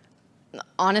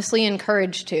honestly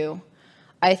encouraged to.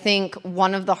 I think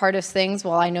one of the hardest things,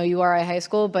 well, I know you are at high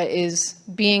school, but is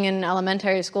being in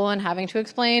elementary school and having to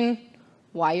explain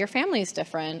why your family is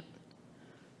different,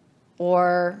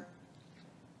 or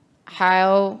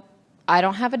how I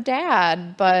don't have a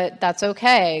dad, but that's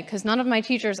okay, because none of my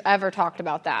teachers ever talked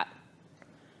about that.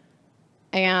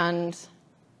 And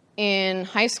in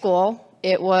high school,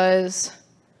 it was,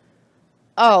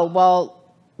 oh,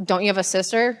 well, don't you have a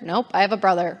sister? Nope, I have a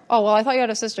brother. Oh, well, I thought you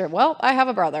had a sister. Well, I have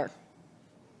a brother.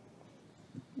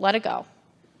 Let it go.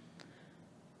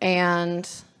 And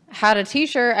had a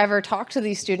teacher ever talked to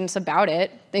these students about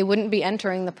it, they wouldn't be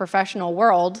entering the professional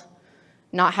world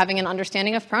not having an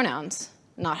understanding of pronouns,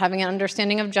 not having an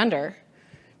understanding of gender,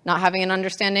 not having an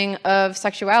understanding of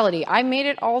sexuality. I made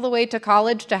it all the way to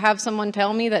college to have someone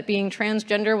tell me that being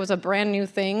transgender was a brand new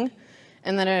thing,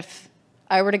 and that if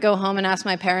I were to go home and ask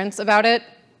my parents about it,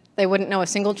 they wouldn't know a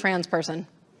single trans person.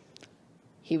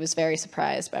 He was very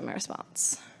surprised by my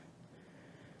response.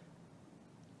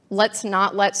 Let's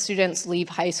not let students leave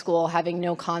high school having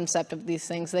no concept of these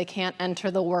things. They can't enter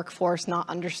the workforce not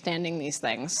understanding these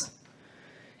things.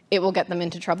 It will get them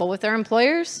into trouble with their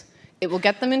employers. It will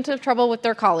get them into trouble with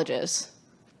their colleges.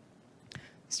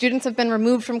 Students have been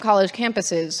removed from college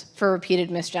campuses for repeated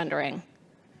misgendering.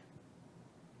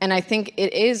 And I think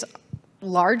it is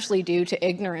largely due to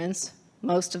ignorance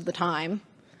most of the time,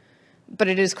 but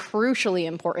it is crucially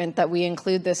important that we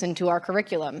include this into our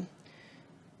curriculum.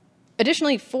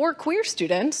 Additionally, for queer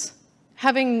students,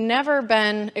 having never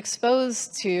been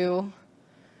exposed to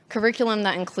curriculum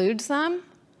that includes them,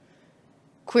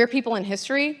 queer people in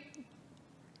history,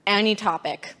 any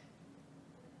topic,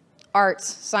 arts,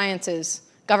 sciences,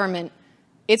 government,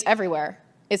 it's everywhere.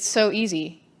 It's so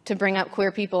easy to bring up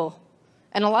queer people.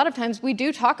 And a lot of times we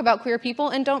do talk about queer people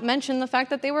and don't mention the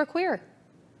fact that they were queer.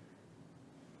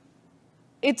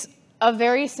 It's a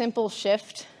very simple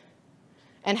shift,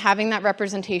 and having that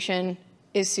representation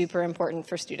is super important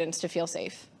for students to feel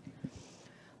safe.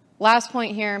 Last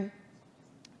point here,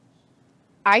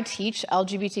 I teach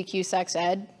LGBTQ sex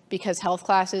ed because health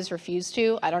classes refuse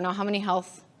to. I don't know how many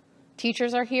health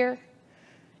teachers are here.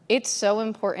 It's so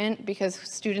important because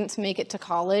students make it to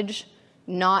college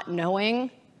not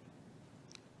knowing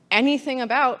anything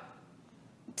about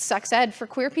sex ed for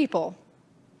queer people.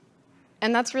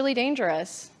 And that's really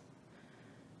dangerous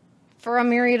for a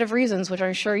myriad of reasons, which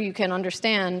I'm sure you can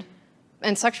understand.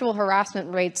 And sexual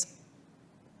harassment rates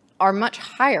are much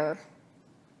higher.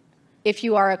 If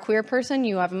you are a queer person,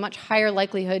 you have a much higher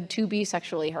likelihood to be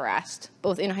sexually harassed,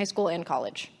 both in high school and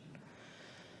college.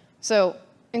 So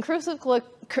inclusive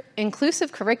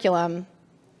curriculum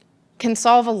can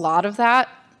solve a lot of that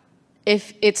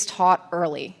if it's taught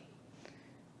early.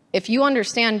 If you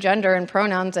understand gender and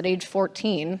pronouns at age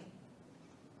 14,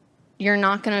 you're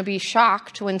not going to be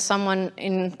shocked when someone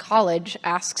in college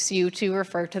asks you to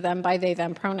refer to them by they,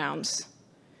 them pronouns.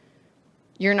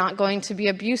 You're not going to be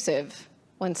abusive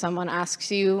when someone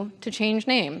asks you to change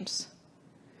names.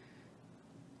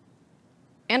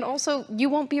 And also, you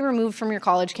won't be removed from your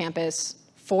college campus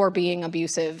for being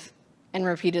abusive and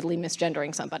repeatedly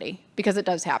misgendering somebody, because it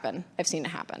does happen. I've seen it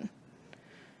happen.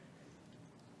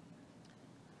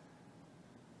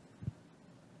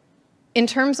 In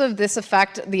terms of this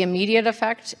effect, the immediate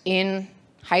effect in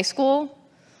high school,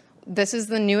 this is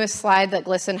the newest slide that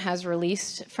GLSEN has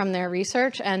released from their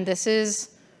research, and this is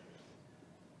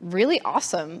really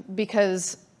awesome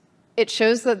because it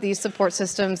shows that these support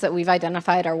systems that we've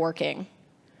identified are working.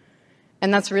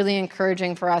 And that's really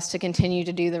encouraging for us to continue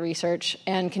to do the research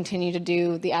and continue to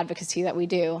do the advocacy that we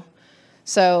do.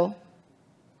 So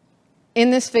in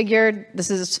this figure,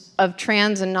 this is of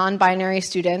trans and non-binary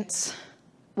students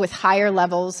with higher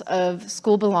levels of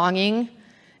school belonging,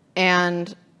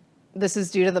 and this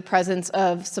is due to the presence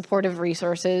of supportive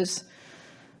resources.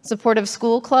 Supportive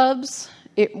school clubs,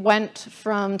 it went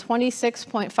from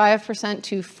 26.5%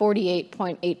 to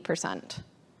 48.8%.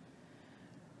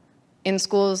 In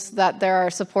schools that there are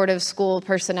supportive school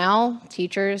personnel,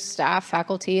 teachers, staff,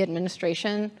 faculty,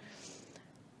 administration,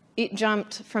 it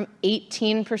jumped from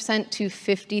 18% to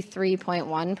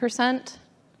 53.1%.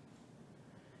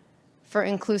 For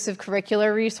inclusive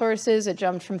curricular resources, it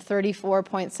jumped from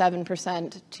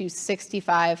 34.7% to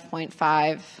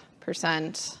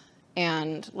 65.5%.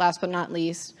 And last but not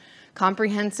least,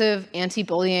 comprehensive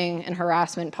anti-bullying and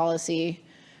harassment policy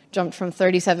jumped from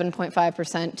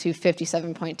 37.5% to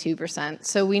 57.2%.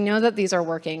 So we know that these are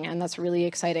working, and that's really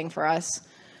exciting for us.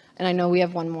 And I know we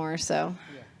have one more, so.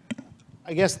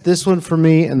 I guess this one for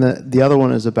me, and the other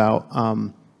one is about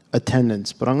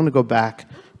attendance, but I'm going to go back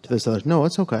to this other. No,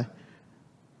 it's okay.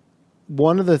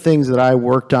 One of the things that I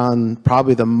worked on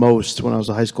probably the most when I was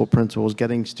a high school principal was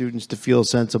getting students to feel a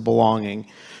sense of belonging,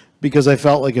 because I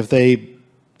felt like if they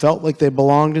felt like they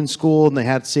belonged in school and they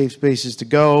had safe spaces to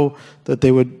go, that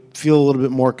they would feel a little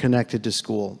bit more connected to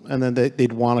school, and then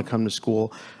they'd want to come to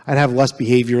school. I'd have less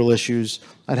behavioral issues.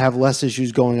 I'd have less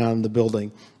issues going on in the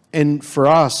building. And for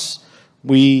us,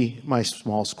 my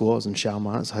small school, I was in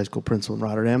Chalmont as a high school principal in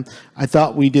Rotterdam, I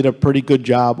thought we did a pretty good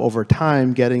job over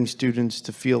time getting students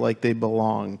to feel like they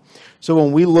belong. So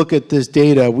when we look at this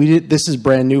data, this is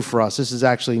brand new for us. This is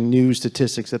actually new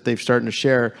statistics that they've started to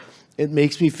share. It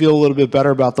makes me feel a little bit better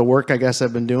about the work I guess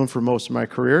I've been doing for most of my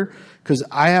career, because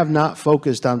I have not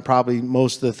focused on probably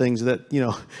most of the things that,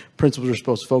 principals are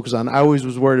supposed to focus on. I always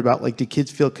was worried about, do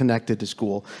kids feel connected to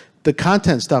school? The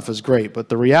content stuff is great, but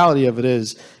the reality of it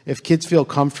is if kids feel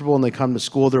comfortable and they come to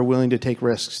school, they're willing to take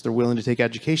risks. They're willing to take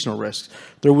educational risks.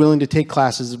 They're willing to take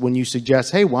classes when you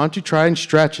suggest, hey, why don't you try and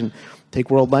stretch and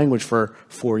take world language for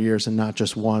 4 years and not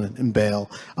just one and bail.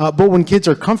 But when kids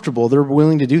are comfortable, they're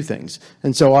willing to do things.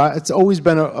 And so it's always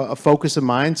been a focus of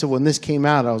mine. So when this came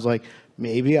out, I was like,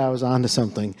 maybe I was onto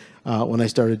something when I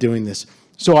started doing this.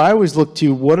 So I always look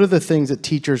to what are the things that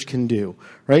teachers can do,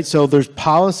 right? So there's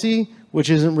policy, which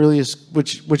isn't really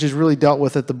which is really dealt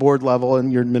with at the board level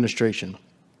and your administration.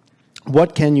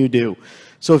 What can you do?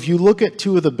 So if you look at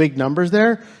two of the big numbers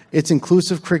there, it's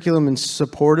inclusive curriculum and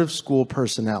supportive school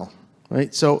personnel,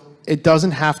 right? So it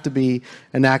doesn't have to be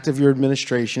an act of your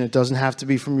administration. It doesn't have to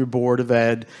be from your board of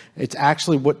ed. It's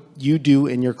actually what you do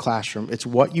in your classroom. It's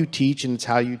what you teach, and it's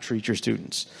how you treat your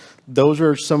students. Those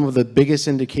are some of the biggest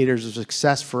indicators of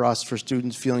success for us, for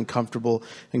students feeling comfortable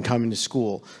and coming to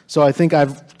school. So I think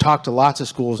I've talked to lots of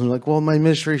schools and like, well, my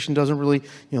administration doesn't really,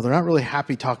 they're not really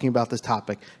happy talking about this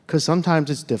topic, because sometimes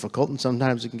it's difficult and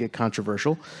sometimes it can get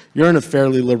controversial. You're in a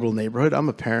fairly liberal neighborhood. I'm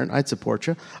a parent. I'd support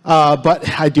you.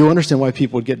 But I do understand why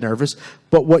people would get nervous.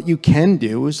 But what you can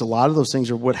do is a lot of those things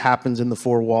are what happens in the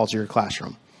four walls of your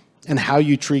classroom. And how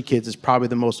you treat kids is probably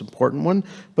the most important one,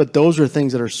 but those are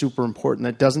things that are super important.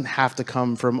 That doesn't have to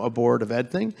come from a board of ed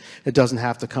thing. It doesn't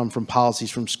have to come from policies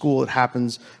from school. It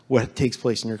happens what takes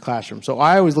place in your classroom. So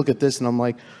I always look at this and I'm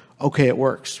like, okay, it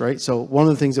works, right? So one of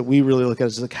the things that we really look at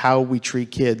is like how we treat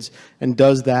kids, and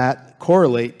does that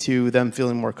correlate to them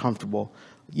feeling more comfortable?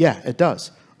 Yeah, it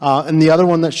does. And the other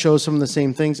one that shows some of the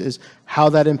same things is how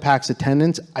that impacts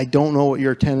attendance. I don't know what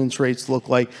your attendance rates look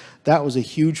like. That was a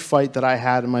huge fight that I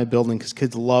had in my building because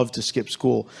kids love to skip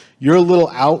school. You're a little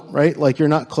out, right? Like you're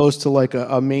not close to like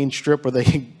a main strip where they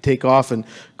can take off and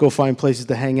go find places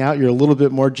to hang out. You're a little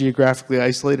bit more geographically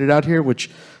isolated out here,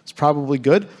 which is probably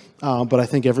good. But I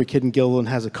think every kid in Gilliland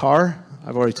has a car.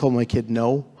 I've already told my kid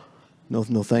no,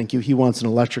 thank you. He wants an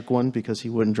electric one because he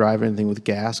wouldn't drive anything with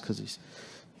gas because he's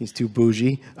too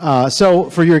bougie. So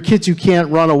for your kids who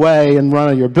can't run away and run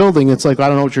out of your building, it's like, I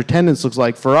don't know what your attendance looks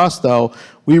like. For us, though,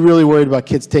 we really worried about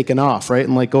kids taking off, right?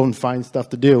 And like go and find stuff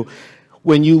to do.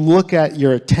 When you look at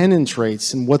your attendance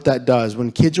rates and what that does,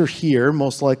 when kids are here,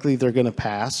 most likely they're going to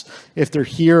pass. If they're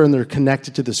here and they're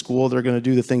connected to the school, they're going to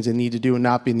do the things they need to do and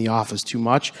not be in the office too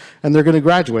much, and they're going to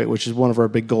graduate, which is one of our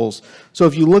big goals. So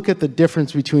if you look at the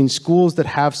difference between schools that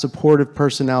have supportive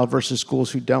personnel versus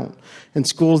schools who don't, and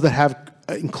schools that have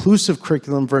inclusive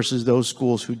curriculum versus those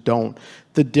schools who don't,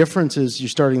 the difference is you're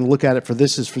starting to look at it for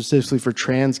this is specifically for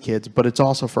trans kids, but it's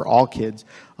also for all kids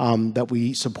that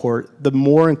we support. The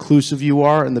more inclusive you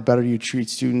are and the better you treat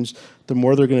students, the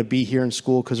more they're going to be here in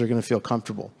school because they're going to feel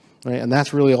comfortable. Right? And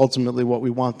that's really ultimately what we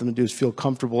want them to do, is feel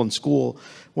comfortable in school.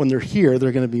 When they're here,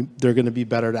 they're going to be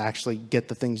better to actually get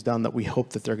the things done that we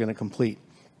hope that they're going to complete.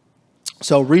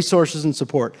 So resources and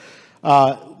support.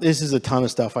 This is a ton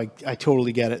of stuff. I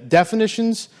totally get it.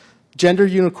 Definitions, gender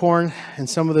unicorn, and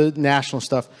some of the national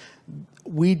stuff.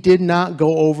 We did not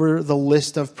go over the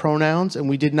list of pronouns, and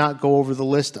we did not go over the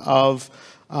list of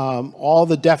all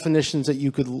the definitions that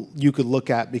you could look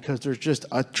at, because there's just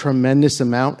a tremendous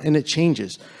amount, and it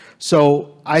changes.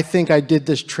 So I think I did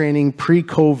this training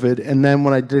pre-COVID, and then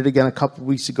when I did it again a couple of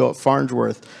weeks ago at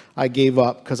Farnsworth, I gave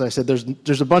up because I said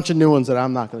there's a bunch of new ones that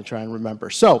I'm not going to try and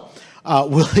remember. So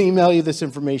we'll email you this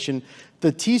information.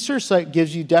 The TSER site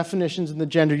gives you definitions in the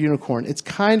gender unicorn. It's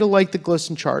kind of like the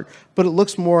GLSEN chart, but it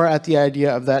looks more at the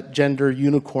idea of that gender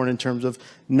unicorn in terms of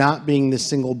not being this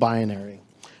single binary.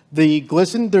 The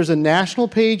GLSEN, there's a national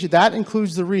page that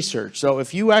includes the research. So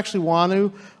if you actually want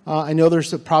to, I know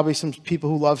there's probably some people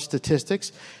who love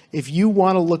statistics. If you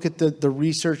want to look at the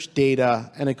research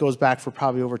data, and it goes back for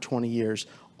probably over 20 years,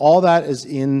 all that is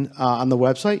on the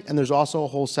website, and there's also a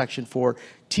whole section for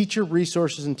teacher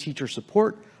resources and teacher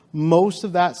support. Most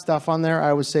of that stuff on there,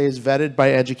 I would say, is vetted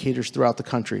by educators throughout the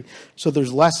country. So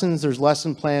there's lessons, there's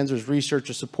lesson plans, there's research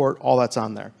and support, all that's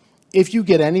on there. If you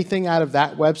get anything out of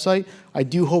that website, I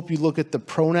do hope you look at the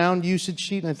pronoun usage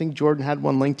sheet, and I think Jordan had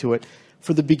one link to it.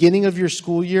 For the beginning of your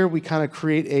school year, we kind of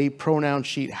create a pronoun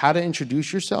sheet, how to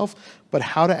introduce yourself, but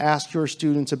how to ask your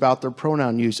students about their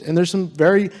pronoun use. And there's some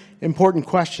very important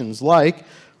questions like,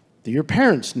 do your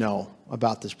parents know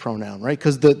about this pronoun, right?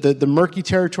 Because the murky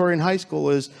territory in high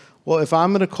school is, well, if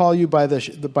I'm going to call you by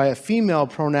a female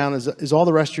pronoun, is all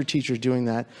the rest of your teachers doing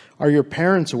that? Are your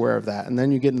parents aware of that? And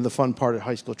then you get into the fun part of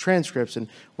high school transcripts, and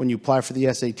when you apply for the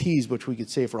SATs, which we could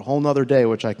say for a whole nother day,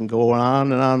 which I can go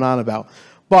on and on and on about.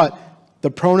 But the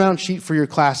pronoun sheet for your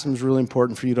classroom is really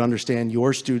important for you to understand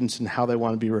your students and how they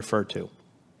want to be referred to.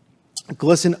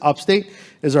 GLSEN Upstate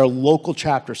is our local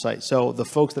chapter site. So the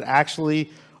folks that actually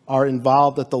are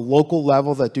involved at the local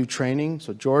level that do training,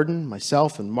 so Jordan,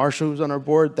 myself, and Marsha, who's on our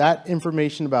board, that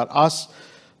information about us,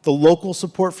 the local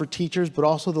support for teachers, but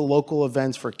also the local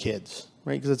events for kids,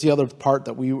 right? Because that's the other part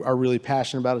that we are really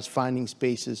passionate about, is finding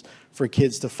spaces for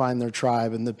kids to find their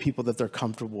tribe and the people that they're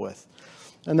comfortable with.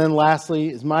 And then lastly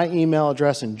is my email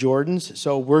address and Jordan's.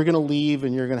 So we're going to leave,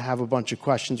 and you're going to have a bunch of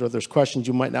questions, or if there's questions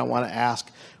you might not want to ask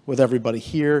with everybody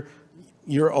here,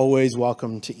 you're always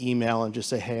welcome to email and just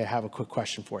say, hey, I have a quick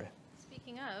question for you.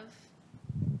 Speaking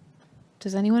of,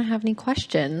 does anyone have any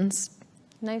questions?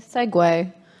 Nice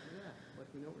segue.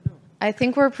 I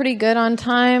think we're pretty good on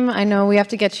time. I know we have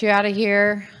to get you out of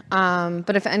here.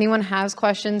 But if anyone has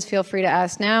questions, feel free to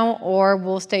ask now, or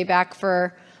we'll stay back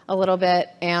for a little bit,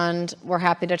 and we're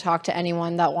happy to talk to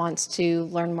anyone that wants to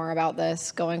learn more about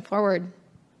this going forward.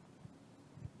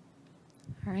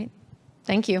 All right.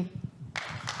 Thank you.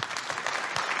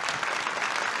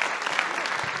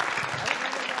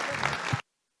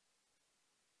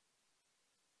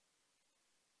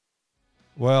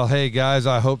 Well, hey guys,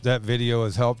 I hope that video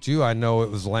has helped you. I know it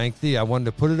was lengthy. I wanted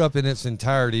to put it up in its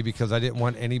entirety because I didn't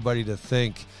want anybody to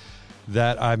think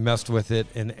that I messed with it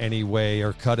in any way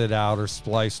or cut it out or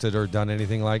spliced it or done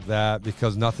anything like that,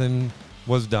 because nothing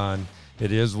was done.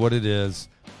 It is what it is,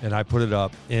 and I put it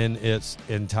up in its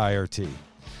entirety.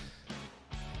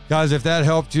 Guys, if that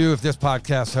helped you, if this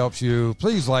podcast helps you,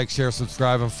 please like, share,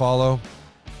 subscribe, and follow.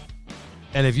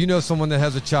 And if you know someone that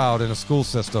has a child in a school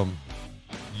system,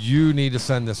 you need to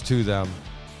send this to them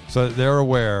so that they're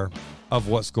aware of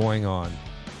what's going on,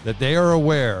 that they are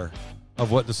aware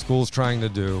of what the school's trying to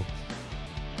do.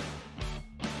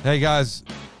 Hey guys,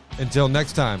 until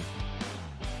next time,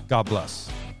 God bless.